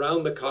people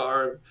surround the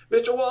car,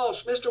 Mr.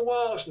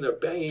 Walsh, and they're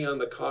banging on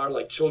the car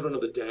like children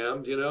of the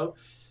damned, you know.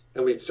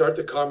 And we start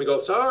the car, and we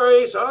go,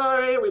 sorry,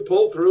 and we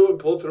pull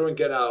through and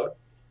get out.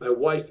 My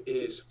wife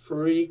is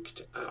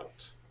freaked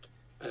out.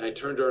 And I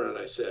turned to her and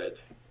I said,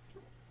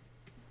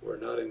 we're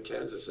not in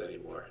Kansas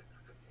anymore.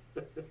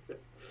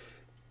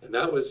 And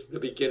that was the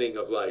beginning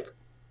of like,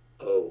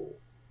 oh,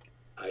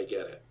 I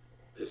get it.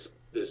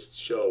 This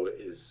show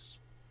is,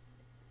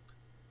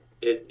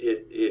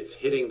 it's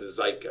hitting the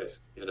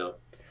zeitgeist, you know.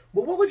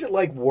 Well, what was it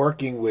like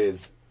working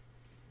with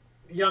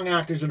young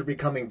actors that are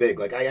becoming big.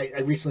 Like I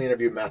recently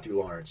interviewed Matthew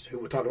Lawrence,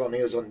 who talked about when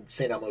he was on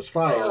St. Elmo's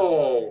Fire.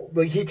 Oh.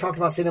 But he talked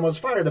about St. Elmo's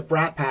Fire. The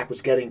Brat Pack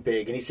was getting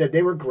big, and he said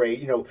they were great.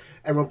 You know,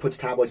 everyone puts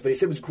tabloids, but he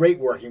said it was great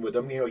working with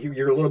them. You know,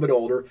 you're a little bit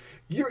older.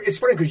 It's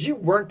funny because you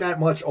weren't that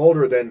much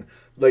older than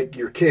like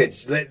your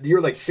kids.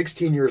 You're like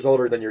 16 years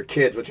older than your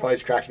kids, which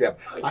always cracks me up.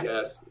 I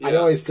guess. Yeah. I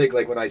always think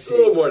like when I see a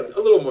little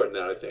more than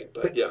that, I think.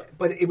 But yeah.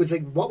 But it was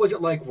like, what was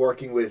it like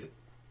working with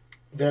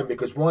them?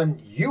 Because one,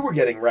 you were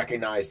getting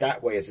recognized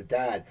that way as a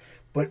dad,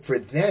 but for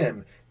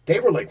them, they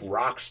were like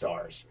rock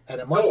stars, and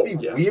it must be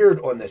weird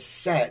on the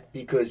set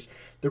because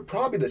they're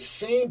probably the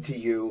same to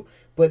you.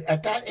 But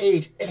at that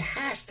age, it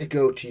has to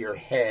go to your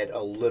head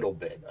a little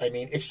bit. I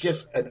mean, it's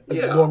just a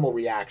normal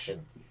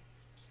reaction.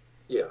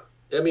 Yeah.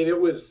 I mean, it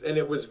was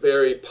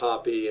very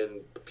poppy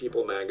and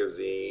People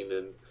magazine,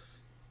 and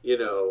you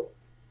know,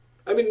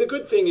 I mean, the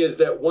good thing is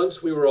that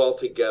once we were all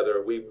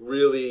together, we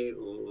really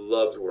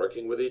loved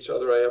working with each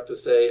other. I have to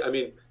say, I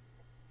mean,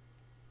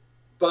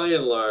 by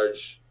and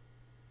large,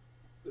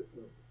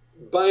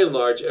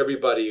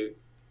 everybody,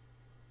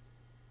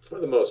 for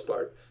the most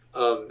part,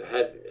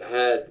 had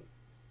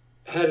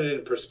it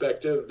in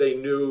perspective. They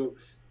knew,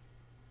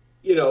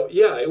 you know,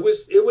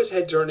 it was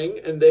head turning,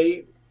 and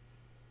they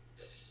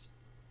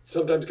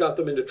sometimes got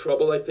them into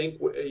trouble, I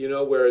think, you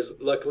know, whereas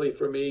luckily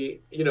for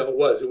me, you know,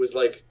 it was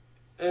like,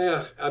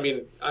 I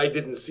mean, I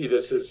didn't see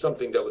this as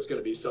something that was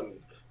going to be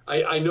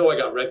I know I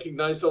got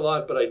recognized a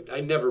lot, but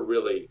I never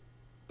really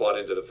bought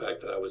into the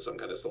fact that I was some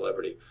kind of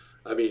celebrity.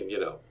 I mean, you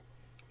know,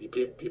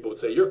 people would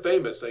say, you're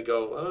famous. I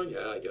go, oh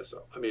yeah, I guess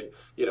so. I mean,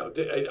 you know,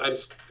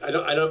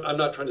 I'm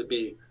not trying to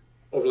be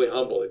overly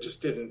humble. It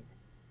just didn't,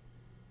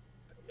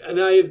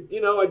 and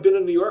I'd been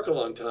in New York a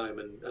long time,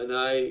 and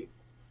I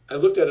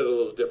looked at it a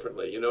little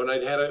differently, you know, and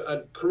I'd had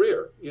a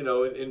career, you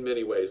know, in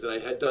many ways, and I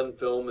had done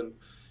film, and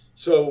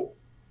so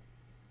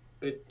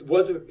it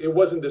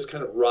wasn't this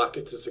kind of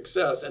rocket to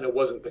success, and it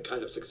wasn't the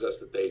kind of success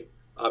that they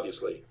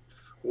obviously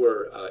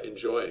were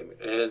enjoying.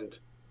 And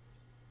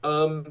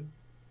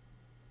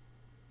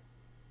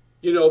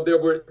you know,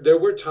 there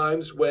were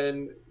times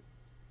when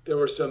there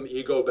were some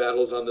ego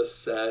battles on the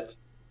set,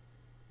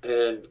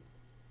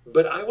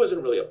 but I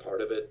wasn't really a part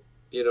of it.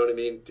 You know what I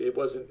mean? It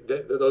wasn't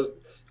those.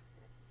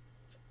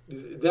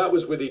 That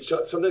was with each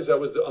other. Sometimes that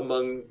was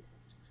among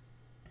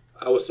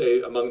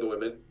the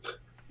women,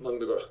 among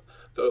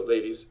the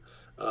ladies,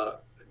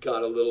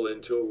 got a little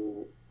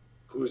into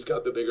who's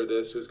got the bigger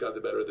this, who's got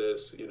the better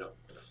this, you know.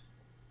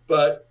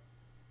 But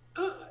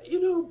you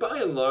know, by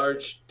and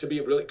large, to be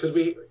really, because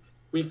we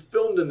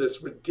filmed in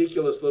this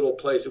ridiculous little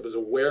place. It was a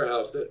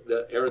warehouse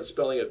that Aaron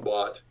Spelling had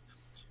bought,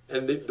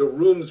 and the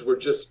rooms were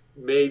just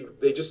made.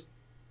 They just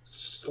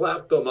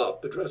slapped them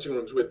up, the dressing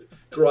rooms, with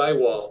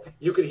drywall.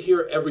 You could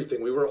hear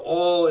everything. We were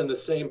all in the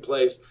same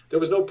place. There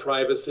was no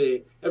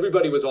privacy.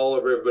 Everybody was all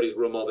over everybody's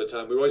room all the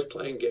time. We were always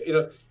playing games. You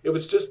know, it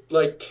was just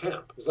like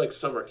camp. It was like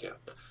summer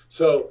camp.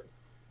 So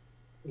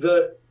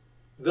the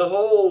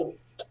whole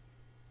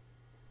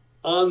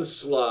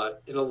onslaught,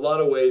 in a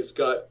lot of ways,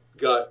 got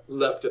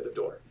left at the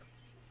door.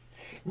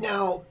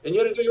 Now, and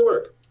you had to do your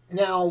work.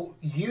 Now,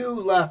 you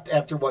left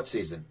after what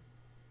season?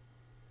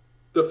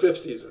 The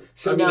 5th season.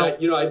 So I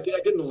mean, I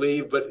didn't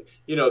leave, but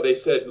you know, they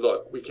said,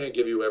 "Look, we can't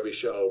give you every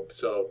show,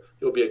 so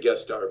you'll be a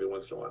guest star every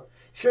once in a while."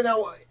 So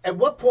now, at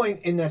what point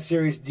in that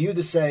series do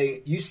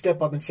you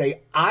step up and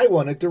say, "I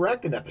want to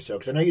direct an episode"?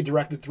 Because I know you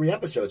directed 3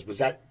 episodes. Was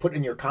that put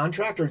in your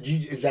contract, or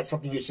is that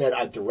something you said?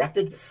 I've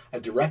directed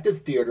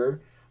theater.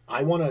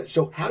 I want to.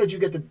 So how did you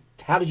get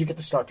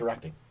to start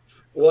directing?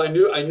 Well, I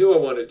knew I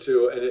wanted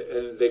to,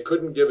 and they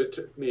couldn't give it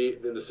to me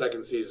in the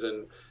 2nd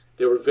season.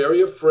 They were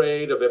very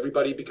afraid of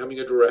everybody becoming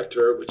a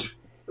director, which,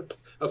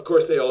 of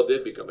course, they all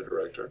did become a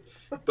director.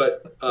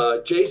 But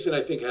Jason,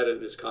 I think, had it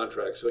in his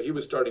contract, so he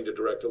was starting to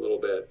direct a little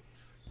bit.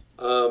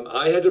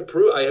 I had to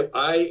prove.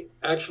 I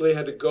actually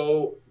had to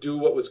go do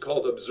what was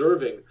called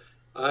observing.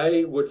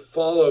 I would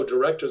follow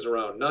directors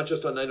around, not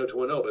just on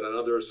 90210, but on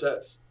other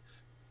sets.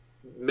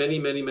 Many,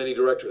 many, many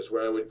directors,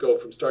 where I would go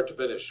from start to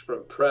finish,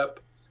 from prep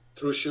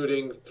through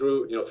shooting,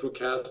 through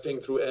casting,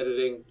 through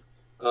editing.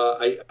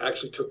 I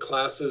actually took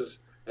classes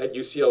at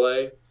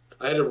UCLA.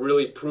 I had to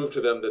really prove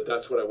to them that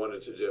that's what I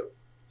wanted to do.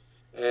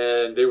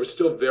 And they were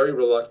still very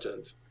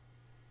reluctant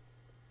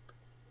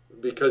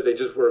because they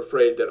just were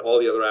afraid that all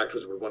the other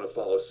actors would want to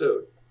follow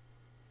suit.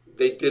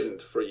 They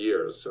didn't for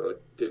years, so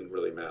it didn't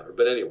really matter.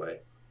 But anyway,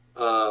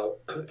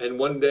 and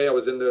one day I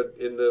was in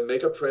the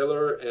makeup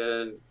trailer,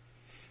 and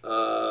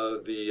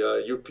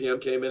the UPM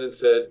came in and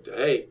said,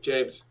 "Hey,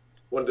 James,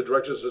 one of the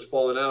directors has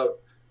fallen out.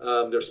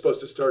 They're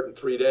supposed to start in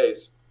 3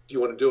 days. Do you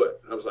want to do it?"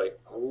 And I was like,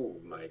 oh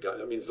my God,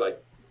 that means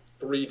like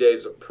 3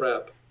 days of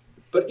prep.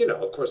 But, you know,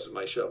 of course, it's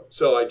my show.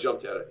 So I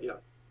jumped at it, yeah.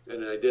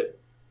 And I did.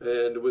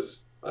 And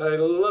I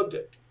loved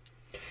it.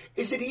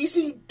 Is it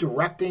easy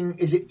directing?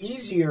 Is it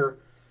easier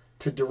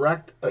to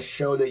direct a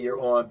show that you're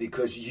on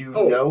because you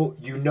know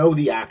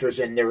the actors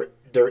and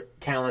their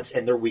talents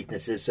and their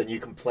weaknesses, and you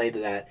can play to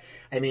that?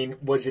 I mean,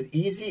 was it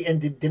easy?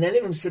 And did any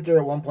of them sit there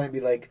at one point and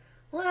be like,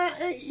 Well,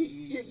 hey,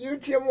 you're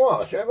Jim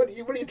Walsh. What do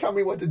you tell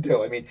me what to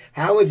do? I mean,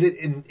 how is it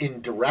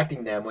in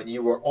directing them when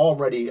you were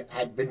already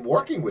had been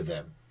working with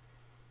them?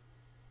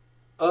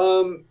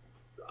 Um,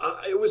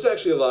 it was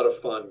actually a lot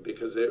of fun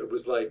because it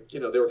was like, they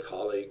were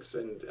colleagues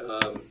and,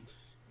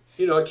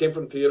 I came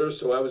from theater,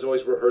 so I was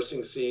always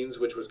rehearsing scenes,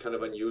 which was kind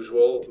of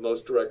unusual.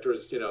 Most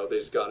directors, they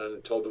just got in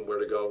and told them where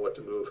to go, what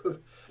to move.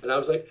 And I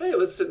was like, hey,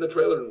 let's sit in the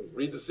trailer and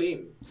read the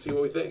scene, see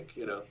what we think.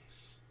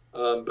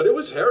 But it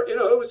was,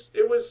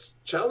 it was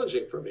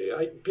challenging for me.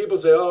 People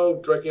say,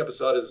 oh, directing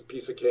episode is a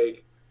piece of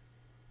cake.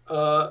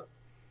 Uh,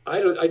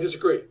 I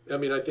disagree. I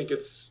mean, I think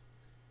it's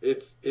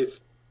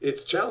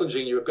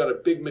challenging. You've got a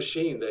big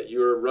machine that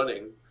you're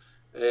running,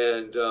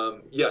 and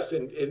yes,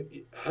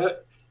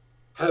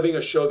 having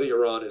a show that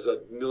you're on is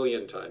a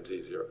million times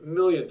easier. A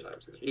million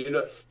times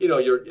easier.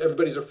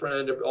 Everybody's a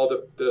friend. All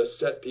the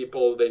set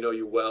people, they know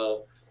you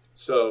well,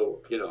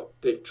 so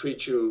they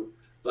treat you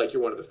like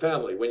you're one of the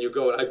family. When you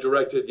go, I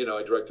directed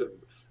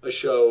a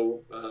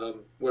show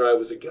where I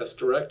was a guest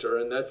director,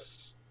 and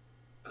that's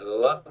a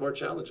lot more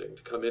challenging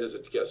to come in as a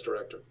guest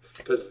director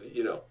because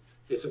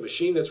it's a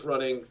machine that's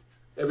running.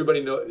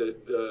 Everybody know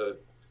the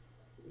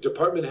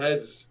department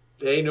heads.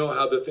 They know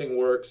how the thing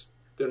works.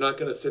 They're not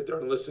going to sit there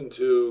and listen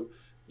to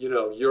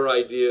your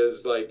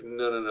ideas. Like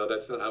no,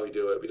 that's not how we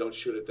do it. We don't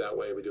shoot it that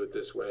way. We do it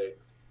this way.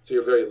 So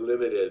you're very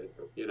limited,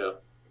 and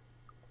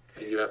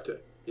you have to,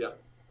 yeah.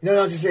 No,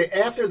 I was going to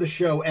say, after the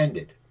show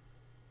ended,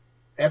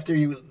 after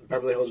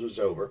Beverly Hills was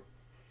over,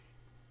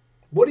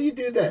 what do you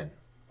do then?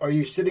 Are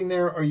you sitting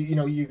there, or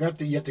you have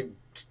to, do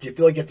you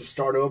feel like you have to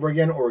start over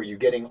again, or are you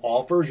getting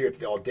offers, you have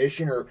to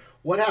audition, or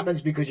what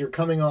happens because you're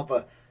coming off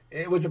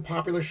it was a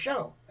popular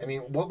show? I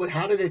mean,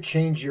 how did it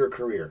change your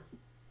career?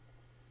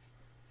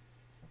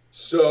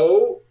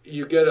 So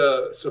you get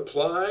a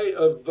supply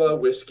of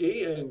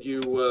whiskey, and you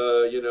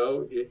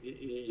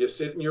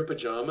sit in your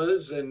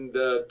pajamas and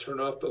turn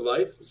off the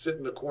lights, and sit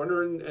in the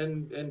corner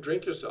and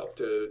drink yourself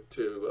to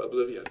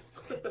oblivion.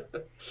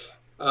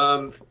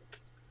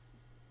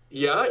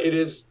 Yeah, it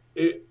is.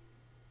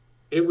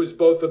 It was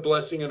both a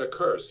blessing and a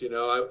curse.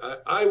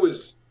 I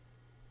was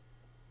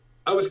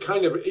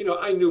kind of,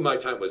 I knew my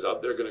time was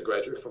up. They're going to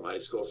graduate from high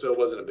school, so it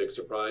wasn't a big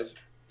surprise.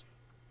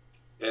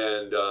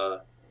 And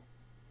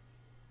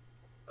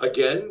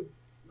again,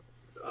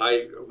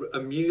 I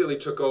immediately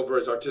took over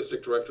as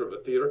artistic director of a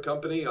theater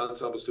company,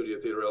 Ensemble Studio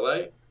Theater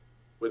LA,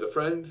 with a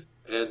friend,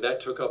 and that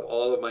took up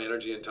all of my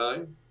energy and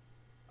time.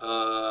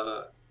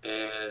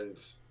 And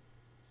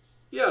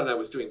yeah, and I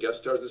was doing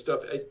guest stars and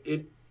stuff.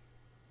 The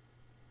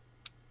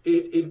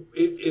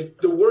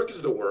work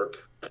is the work.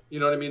 You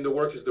know what I mean? The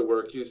work is the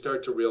work. You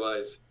start to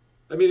realize.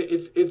 I mean,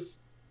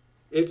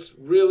 it's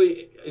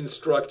really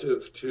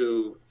instructive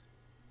to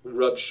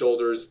rub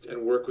shoulders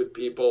and work with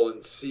people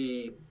and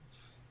see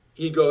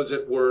egos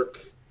at work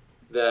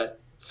that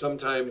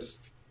sometimes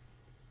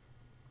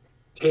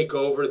take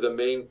over the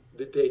main.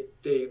 If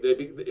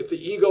the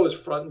ego is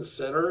front and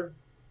center,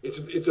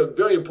 it's a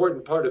very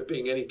important part of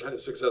being any kind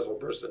of successful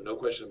person, no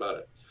question about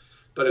it.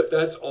 But if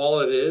that's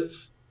all it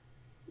is,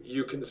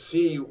 you can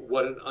see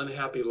what an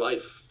unhappy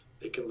life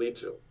it can lead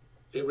to.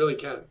 It really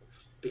can,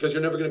 because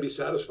you're never going to be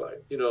satisfied,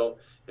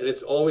 and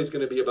it's always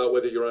going to be about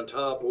whether you're on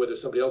top or whether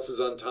somebody else is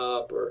on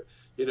top, or,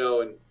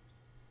 and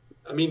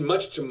I mean,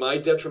 much to my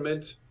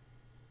detriment,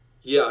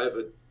 yeah, I have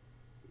a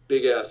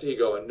big ass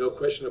ego and no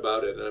question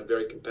about it, and I'm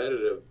very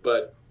competitive,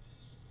 but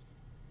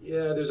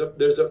yeah, there's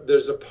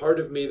a part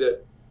of me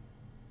that,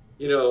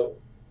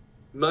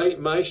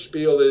 my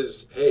spiel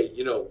is, hey,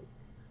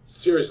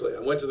 seriously, I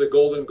went to the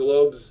Golden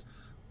Globes.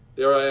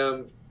 There I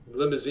am,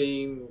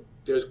 limousine.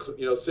 There's,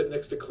 sitting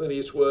next to Clint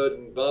Eastwood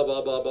and blah,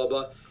 blah, blah, blah,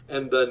 blah.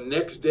 And the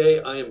next day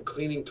I am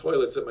cleaning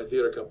toilets at my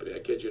theater company. I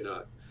kid you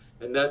not.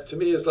 And that to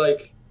me is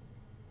like,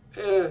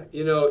 to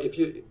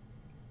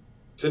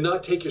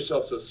not take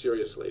yourself so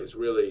seriously is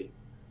really,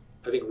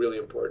 I think, really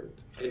important.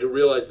 And to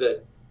realize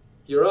that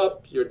you're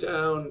up, you're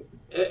down.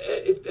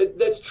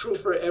 That's true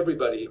for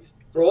everybody.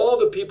 For all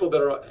the people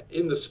that are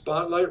in the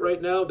spotlight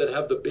right now that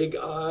have the big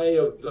eye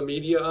of the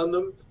media on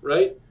them,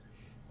 right?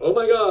 Oh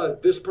my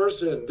God, this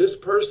person,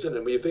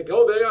 and we think,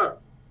 oh, they are.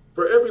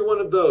 For every one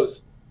of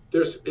those,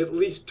 there's at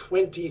least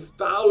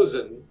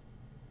 20,000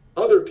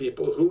 other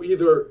people who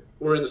either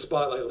were in the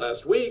spotlight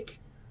last week,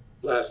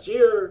 last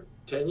year,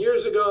 10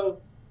 years ago,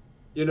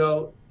 and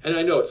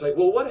I know it's like,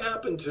 well, what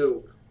happened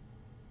to,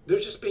 they're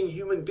just being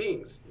human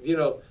beings,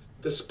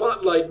 the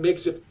spotlight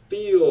makes it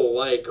feel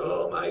like,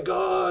 oh my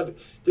God,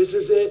 this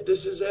is it,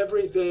 this is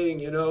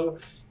everything,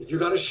 if you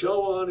got a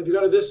show on, if you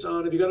got a this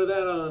on, if you got a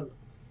that on,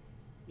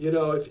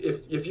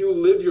 if you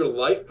live your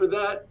life for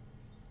that,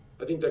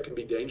 I think that can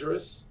be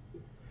dangerous.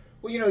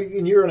 Well,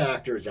 and you're an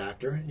actor's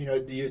actor.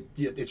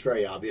 It's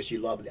very obvious you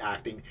love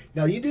acting.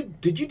 Now,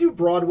 did you do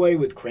Broadway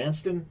with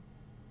Cranston?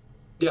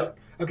 Yeah.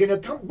 Okay, now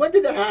when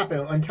did that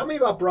happen? And tell me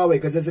about Broadway,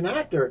 because as an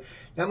actor,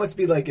 that must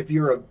be like if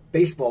you're a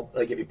baseball,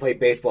 like if you played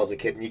baseball as a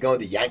kid and you go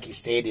into Yankee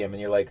Stadium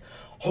and you're like,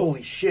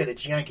 holy shit,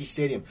 it's Yankee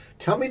Stadium.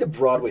 Tell me the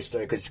Broadway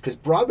story, because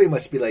Broadway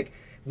must be like,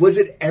 was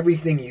it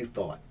everything you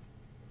thought?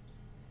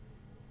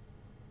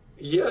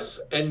 Yes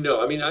and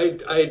no. I mean,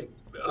 I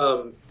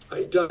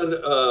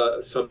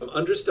done some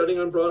understudying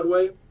on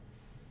Broadway,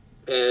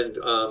 and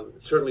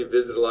certainly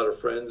visited a lot of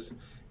friends.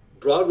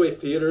 Broadway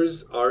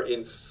theaters are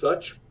in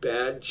such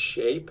bad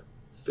shape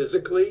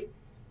physically,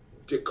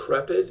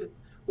 decrepit.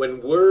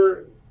 When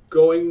we're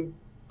going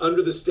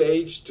under the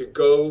stage to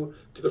go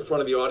to the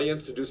front of the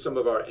audience to do some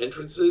of our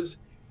entrances,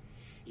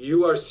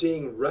 you are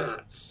seeing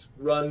rats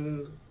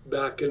run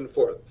back and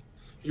forth.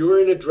 You are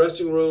in a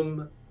dressing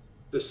room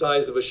the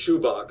size of a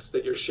shoebox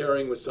that you're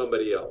sharing with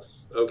somebody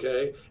else,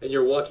 okay? And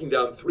you're walking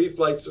down 3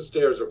 flights of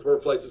stairs or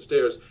 4 flights of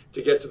stairs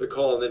to get to the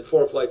call, and then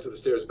 4 flights of the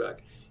stairs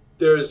back.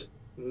 There's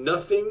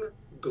nothing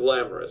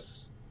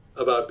glamorous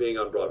about being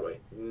on Broadway.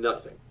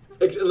 Nothing.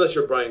 Unless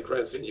you're Bryan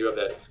Cranston, you have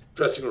that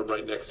dressing room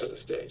right next to the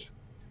stage.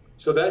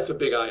 So that's a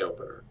big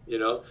eye-opener, you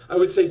know? I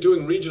would say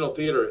doing regional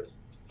theater,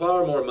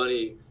 far more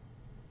money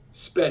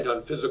spent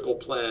on physical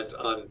plant,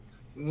 on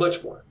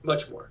much more,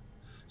 much more.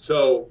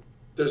 So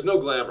there's no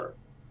glamour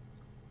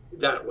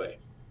that way.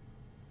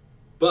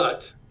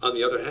 But on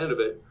the other hand of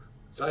it,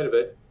 side of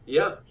it,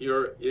 yeah,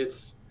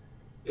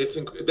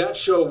 that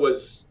show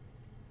was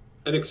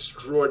an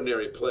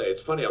extraordinary play.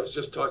 It's funny, I was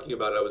just talking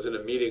about it. I was in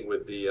a meeting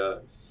with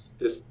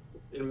this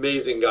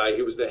amazing guy.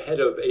 He was the head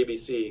of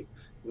ABC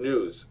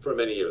News for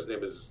many years. His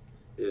name is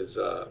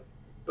well,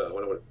 I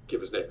don't want to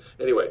give his name.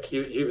 Anyway, he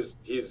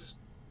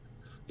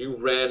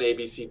ran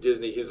ABC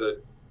Disney. He's a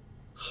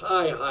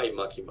high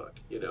mucky muck,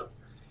 you know.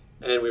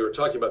 And we were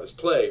talking about this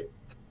play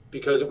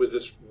because it was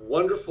this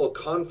wonderful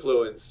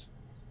confluence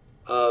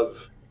of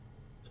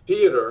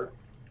theater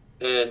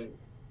and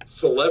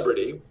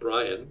celebrity,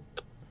 Brian,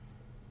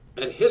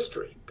 and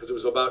history, because it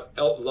was about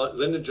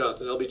Lyndon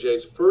Johnson,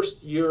 LBJ's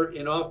first year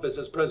in office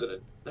as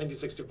president,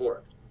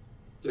 1964,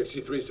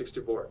 63,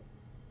 64.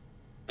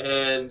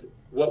 And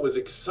what was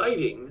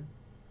exciting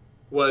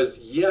was,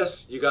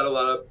 yes, you got a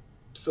lot of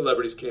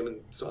celebrities came and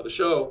saw the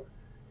show,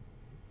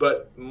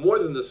 but more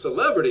than the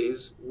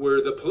celebrities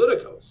were the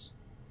politicos.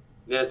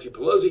 Nancy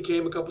Pelosi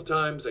came a couple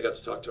times. I got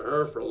to talk to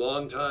her for a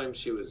long time.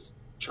 She was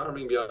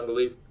charming beyond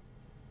belief.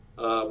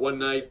 One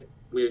night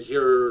we would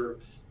hear,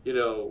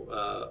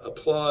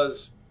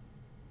 applause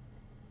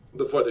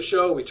before the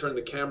show. We turned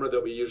the camera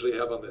that we usually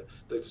have on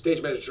the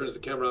stage manager turns the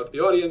camera out to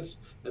the audience,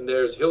 and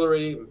there's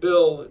Hillary and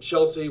Bill and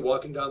Chelsea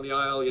walking down the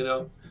aisle, you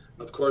know.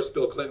 Of course,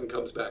 Bill Clinton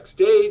comes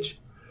backstage,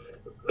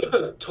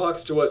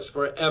 talks to us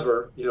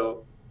forever, you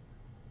know.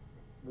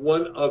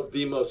 One of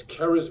the most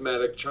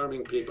charismatic,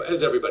 charming people,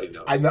 as everybody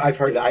knows. I've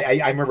heard that.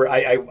 I remember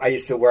I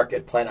used to work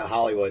at Planet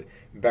Hollywood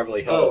in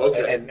Beverly Hills,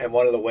 and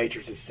one of the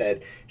waitresses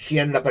said she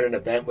ended up at an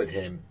event with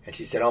him, and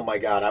she said, "Oh my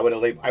God, I would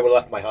have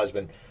left my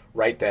husband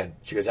right then."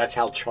 She goes, "That's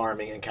how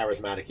charming and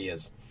charismatic he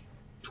is."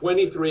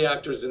 23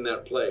 actors in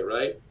that play,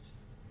 right?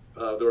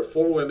 There were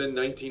 4 women,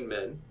 19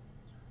 men.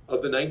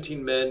 Of the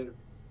 19 men,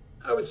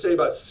 I would say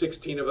about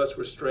 16 of us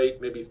were straight,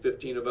 maybe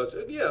 15 of us,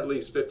 yeah, at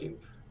least 15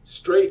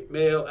 straight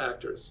male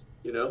actors.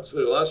 You know, so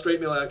there's a lot of straight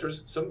male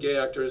actors, some gay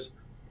actors,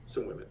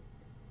 some women.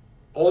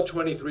 All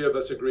 23 of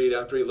us agreed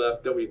after he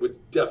left that we would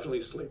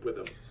definitely sleep with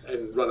him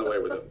and run away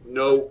with him.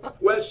 No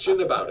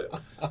question about it.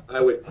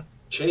 I would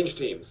change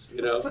teams,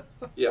 you know.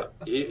 Yeah,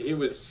 he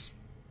was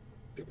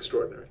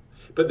extraordinary.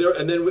 But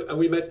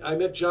I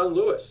met John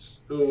Lewis,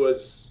 who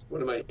was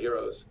one of my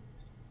heroes.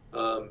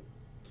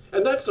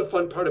 And that's the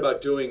fun part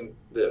about doing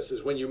this,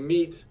 is when you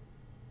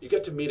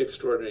get to meet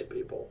extraordinary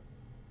people,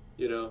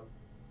 you know.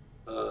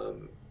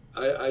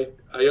 I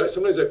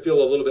sometimes I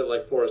feel a little bit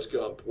like Forrest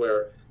Gump,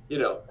 where, you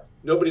know,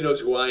 nobody knows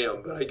who I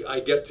am, but I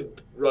get to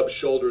rub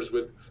shoulders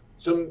with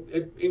some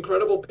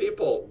incredible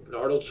people,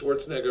 Arnold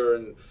Schwarzenegger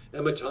and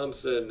Emma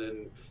Thompson,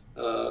 and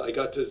I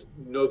got to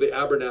know the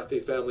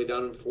Abernathy family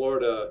down in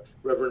Florida,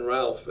 Reverend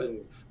Ralph,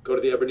 and go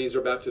to the Ebenezer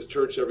Baptist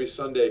Church every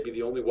Sunday, be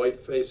the only white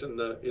face in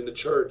the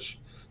church,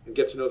 and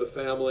get to know the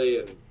family,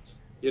 and,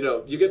 you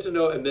know, you get to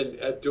know, and then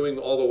doing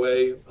All the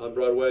Way on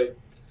Broadway,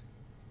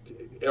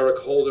 Eric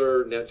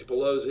Holder, Nancy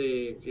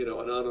Pelosi, you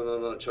know, and on and on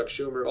and on, Chuck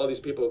Schumer, all these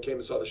people who came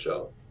and saw the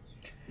show.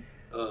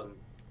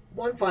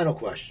 One final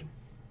question.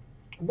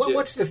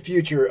 What's the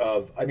future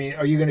of, I mean,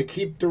 are you going to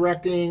keep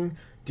directing?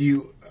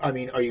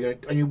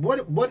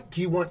 What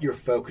do you want your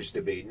focus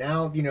to be?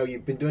 Now, you know,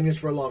 you've been doing this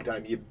for a long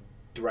time. You've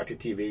directed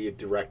TV, you've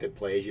directed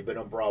plays, you've been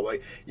on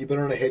Broadway, you've been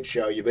on a hit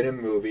show, you've been in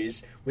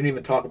movies. We didn't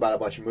even talk about a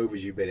bunch of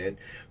movies you've been in.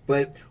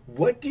 But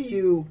where do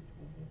you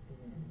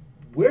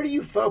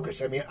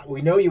focus? I mean,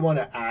 we know you want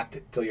to act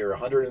till you're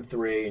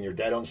 103 and you're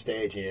dead on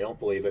stage and you don't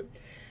believe it.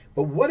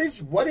 But what do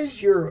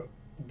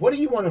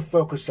you want to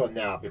focus on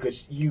now?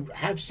 Because you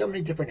have so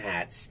many different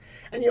hats.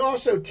 And you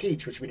also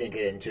teach, which we didn't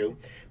get into.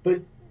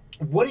 But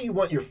what do you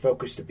want your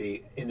focus to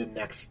be in the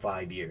next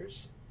 5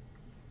 years?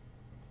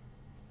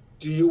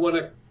 Do you want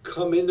to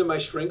come into my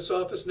shrink's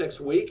office next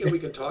week and we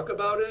can talk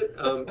about it?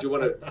 Do you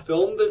want to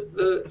film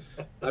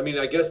I mean,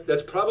 I guess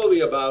that's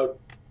probably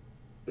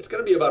it's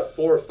going to be about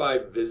 4 or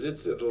 5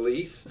 visits at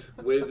least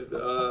with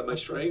my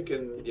shrink,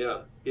 and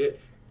yeah,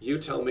 you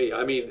tell me.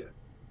 I mean,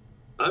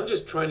 I'm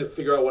just trying to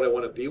figure out what I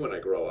want to be when I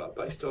grow up.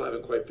 I still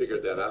haven't quite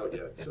figured that out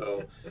yet.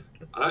 So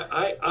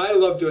I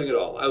love doing it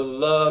all. I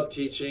love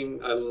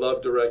teaching. I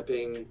love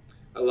directing.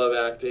 I love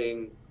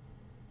acting.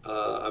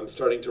 I'm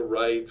starting to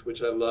write,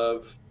 which I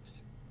love.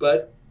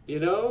 But,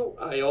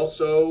 I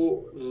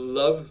also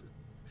love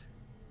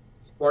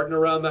farting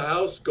around the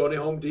house, going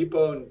to Home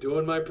Depot and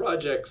doing my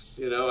projects.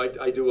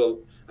 I do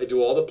all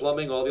the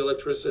plumbing, all the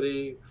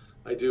electricity.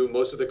 I do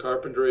most of the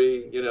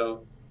carpentry.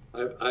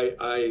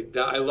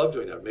 I love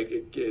doing that.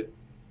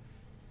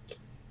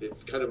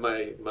 It's kind of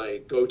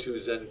my go-to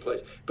Zen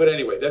place. But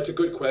anyway, that's a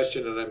good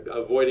question, and I'm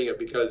avoiding it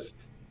because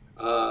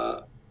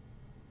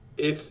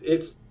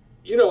it's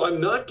I'm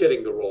not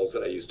getting the roles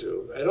that I used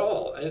to at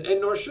all,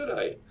 and nor should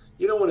I.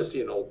 You don't want to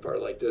see an old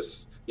part like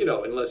this,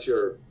 unless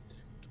you're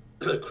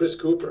Chris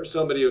Cooper,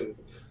 somebody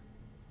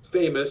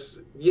famous.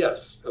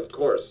 Yes, of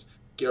course,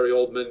 Gary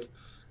Oldman,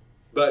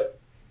 but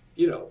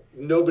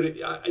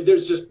nobody.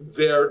 There's just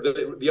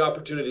the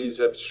opportunities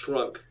have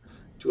shrunk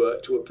to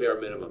a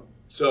bare minimum.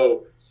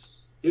 So,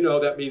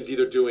 that means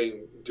either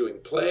doing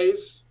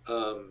plays,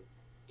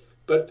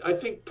 but I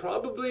think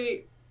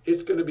probably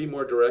it's going to be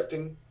more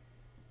directing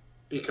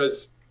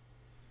because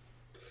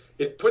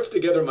it puts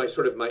together my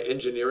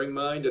engineering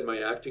mind and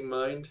my acting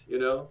mind.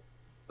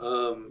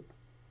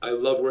 I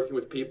love working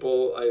with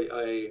people.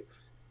 I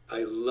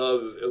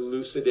love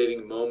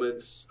elucidating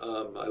moments.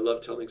 I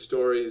love telling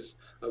stories.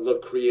 I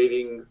love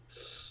creating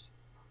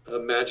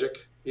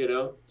magic,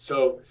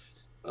 So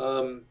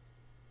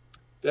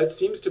that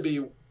seems to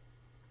be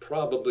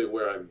probably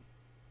where I'm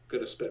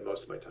going to spend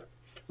most of my time.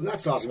 Well,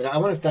 that's awesome. I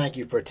want to thank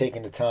you for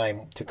taking the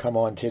time to come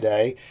on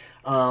today.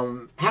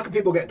 How can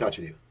people get in touch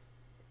with you?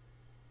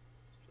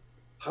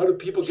 How do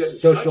people get in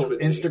Social touch with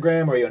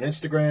Instagram? me? Are you on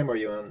Instagram? Are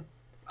you on?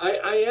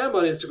 I am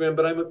on Instagram,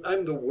 but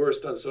I'm the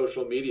worst on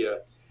social media.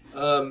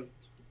 It's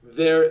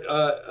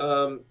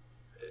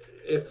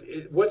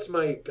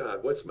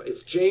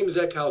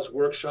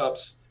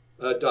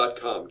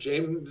JamesEckhouseWorkshops.com.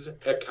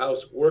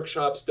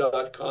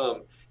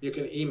 JamesEckhouseWorkshops.com. You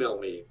can email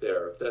me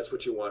there if that's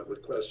what you want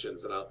with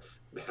questions, and I'm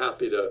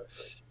happy to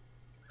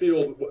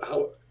field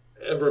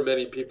however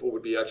many people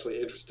would be actually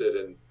interested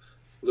in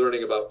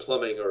learning about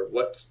plumbing or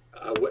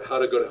how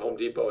to go to Home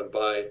Depot and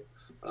buy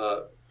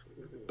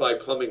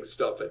plumbing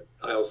stuff at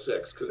aisle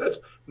 6, because that's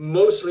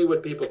mostly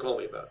what people call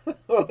me about.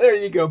 Well, there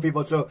you go,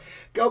 people. So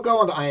go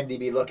on to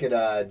IMDb, look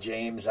at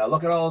James,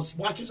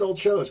 watch his old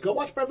shows. Go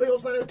watch Beverly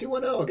Hills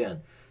 90210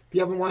 again. If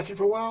you haven't watched it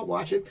for a while,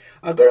 watch it.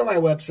 Go to my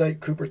website,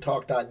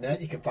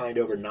 coopertalk.net. You can find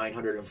over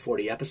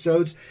 940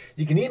 episodes.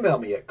 You can email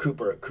me at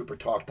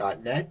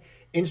cooper@coopertalk.net,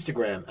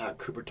 Instagram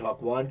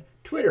 @coopertalk1,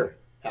 Twitter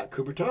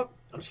 @coopertalk.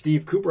 I'm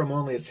Steve Cooper. I'm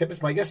only as hip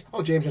as my guest.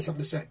 Oh, James has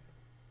something to say.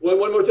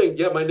 One more thing.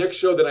 Yeah, my next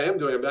show that I am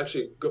doing, I'm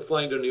actually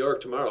flying to New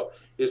York tomorrow,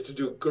 is to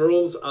do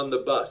Girls on the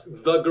Bus.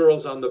 The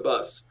Girls on the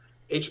Bus.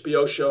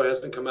 HBO show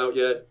hasn't come out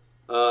yet.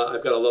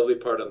 I've got a lovely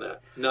part on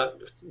that. Not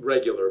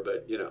regular,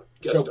 but,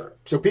 guest star.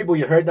 So people,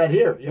 you heard that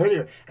here. You heard it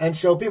here. And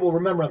so people,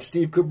 remember, I'm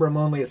Steve Cooper. I'm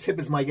only as hip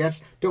as my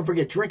guest. Don't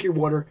forget, drink your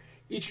water,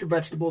 eat your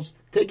vegetables,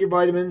 take your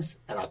vitamins,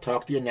 and I'll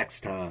talk to you next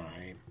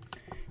time.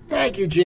 Thank you, Jim.